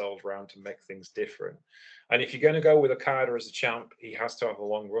rotate themselves around to make things different. And if you're going to go with Okada as a champ, he has to have a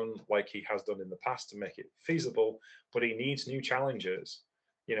long run like he has done in the past to make it feasible, but he needs new challengers.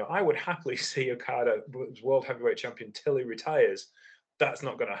 I would happily see Okada world heavyweight champion till he retires. That's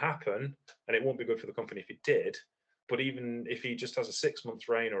not going to happen, and it won't be good for the company if it did. But even if he just has a 6-month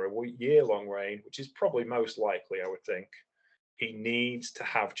reign or a year-long reign, which is probably most likely, I would think, he needs to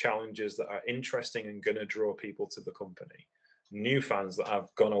have challenges that are interesting and going to draw people to the company. New fans that have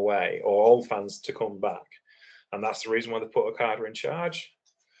gone away or old fans to come back. And that's the reason why they put Okada in charge.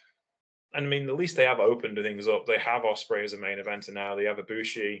 And I mean, at least they have opened things up. They have Ospreay as a main eventer now. They have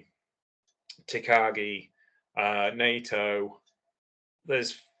Ibushi, Takagi, Naito.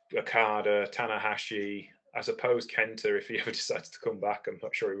 There's Okada, Tanahashi. I suppose Kenta, if he ever decides to come back, I'm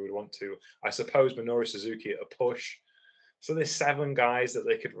not sure he would want to. I suppose Minoru Suzuki at a push. So there's 7 guys that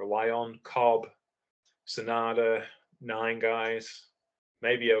they could rely on. Cobb, Sanada, 9 guys.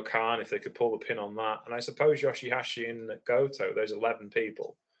 Maybe Okan if they could pull the pin on that. And I suppose Yoshihashi and Goto, there's 11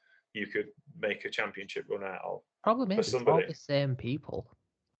 people you could make a championship run out of. Problem is, it's all the same people.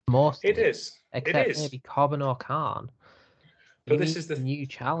 Mostly. It is. Except maybe Cobb and Okan. But this is the new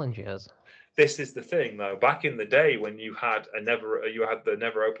challenges. This is the thing, though. Back in the day, when you had the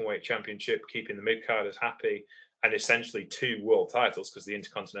Never Openweight Championship, keeping the mid-carders happy, and essentially 2 world titles, because the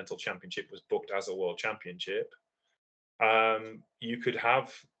Intercontinental Championship was booked as a world championship, you could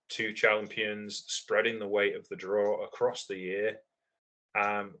have 2 champions spreading the weight of the draw across the year.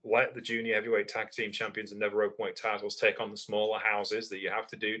 Let the junior heavyweight tag team champions and Never Openweight titles take on the smaller houses that you have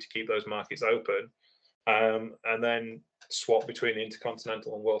to do to keep those markets open. And then swap between the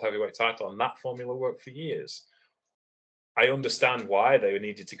Intercontinental and World Heavyweight title, and that formula worked for years. I understand why they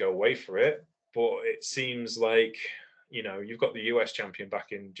needed to go away for it, but it seems like, you've got the US champion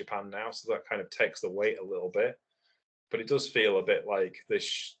back in Japan now, so that kind of takes the weight a little bit. But it does feel a bit like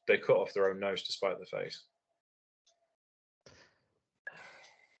they cut off their own nose to spite the face.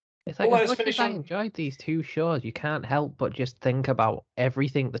 It's like, as much as I enjoyed these 2 shows, you can't help but just think about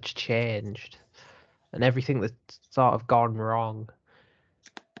everything that's changed and everything that's sort of gone wrong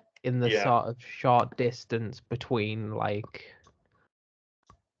in the sort of short distance between, like,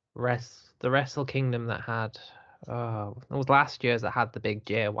 the Wrestle Kingdom that had, it was last year's that had the big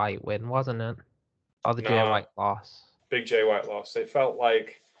Jay White win, wasn't it? Or the Jay White loss. Big Jay White loss. It feels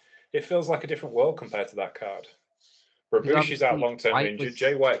like a different world compared to that card. Ibushi's out long-term injured.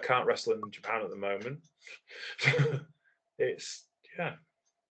 Jay White can't wrestle in Japan at the moment.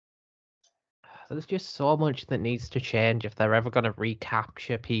 There's just so much that needs to change if they're ever going to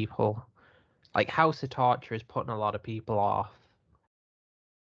recapture people. Like, House of Torture is putting a lot of people off.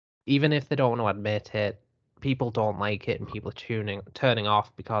 Even if they don't want to admit it, people don't like it and people are turning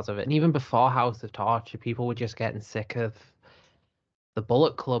off because of it. And even before House of Torture, people were just getting sick of the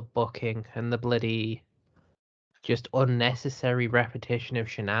Bullet Club booking and the bloody just unnecessary repetition of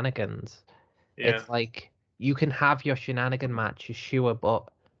shenanigans. Yeah. It's like, you can have your shenanigan matches, sure, but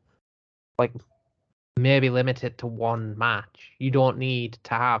like, maybe limit it to 1 match. You don't need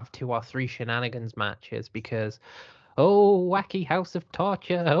to have 2 or 3 shenanigans matches because, wacky House of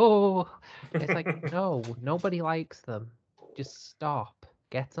Torture, It's like, no, nobody likes them. Just stop.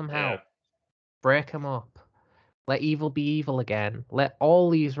 Get some help. Yeah. Break them up. Let evil be evil again. Let all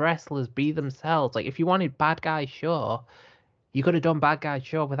these wrestlers be themselves. Like, if you wanted Bad Guy Show, you could have done Bad Guy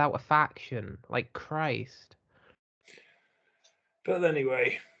Show without a faction. Like, Christ. But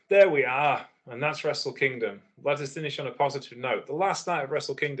anyway, there we are. And that's Wrestle Kingdom. Let us finish on a positive note. The last night of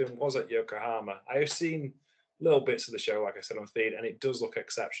Wrestle Kingdom was at Yokohama. I have seen little bits of the show, like I said, on feed, and it does look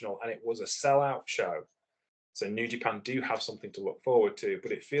exceptional. And it was a sellout show. So New Japan do have something to look forward to.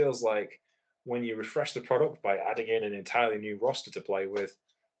 But it feels like when you refresh the product by adding in an entirely new roster to play with,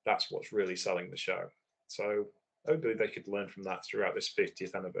 that's what's really selling the show. So hopefully they could learn from that throughout this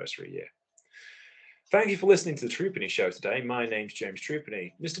 50th anniversary year. Thank you for listening to the Troopany Show today. My name's James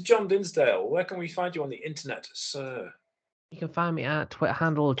Troopany. Mr. John Dinsdale, where can we find you on the internet, sir? You can find me at Twitter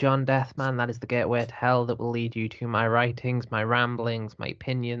handle John Deathman. That is the gateway to hell that will lead you to my writings, my ramblings, my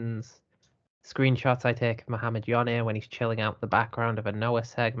opinions, screenshots I take of Muhammad Yone when he's chilling out in the background of a Noah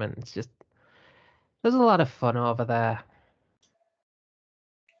segment. It's just, there's a lot of fun over there.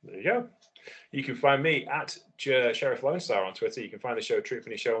 There you go. You can find me at Sheriff Lone Star on Twitter. You can find the show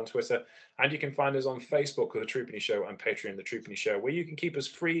Troopany Show on Twitter. And you can find us on Facebook with the Troopany Show and Patreon, the Troopany Show, where you can keep us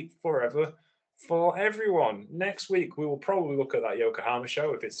free forever for everyone. Next week, we will probably look at that Yokohama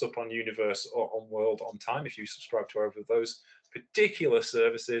show if it's up on Universe or on World on time, if you subscribe to either of those particular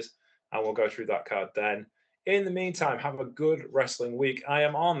services. And we'll go through that card then. In the meantime, have a good wrestling week. I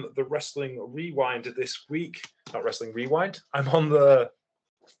am on the Wrestling Rewind this week. Not Wrestling Rewind. I'm on the...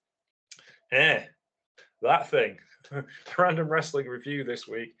 that thing. Random Wrestling Review this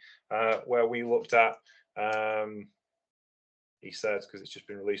week, where we looked at, he says, because it's just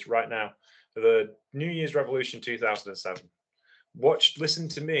been released right now, the New Year's Revolution 2007. Listen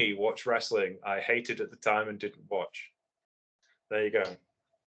to me watch wrestling I hated at the time and didn't watch. There you go.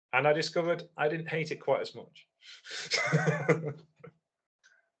 And I discovered I didn't hate it quite as much. But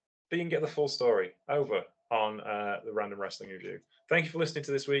you can get the full story over on the Random Wrestling Review. Thank you for listening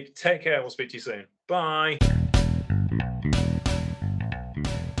to this week. Take care. We'll speak to you soon. Bye.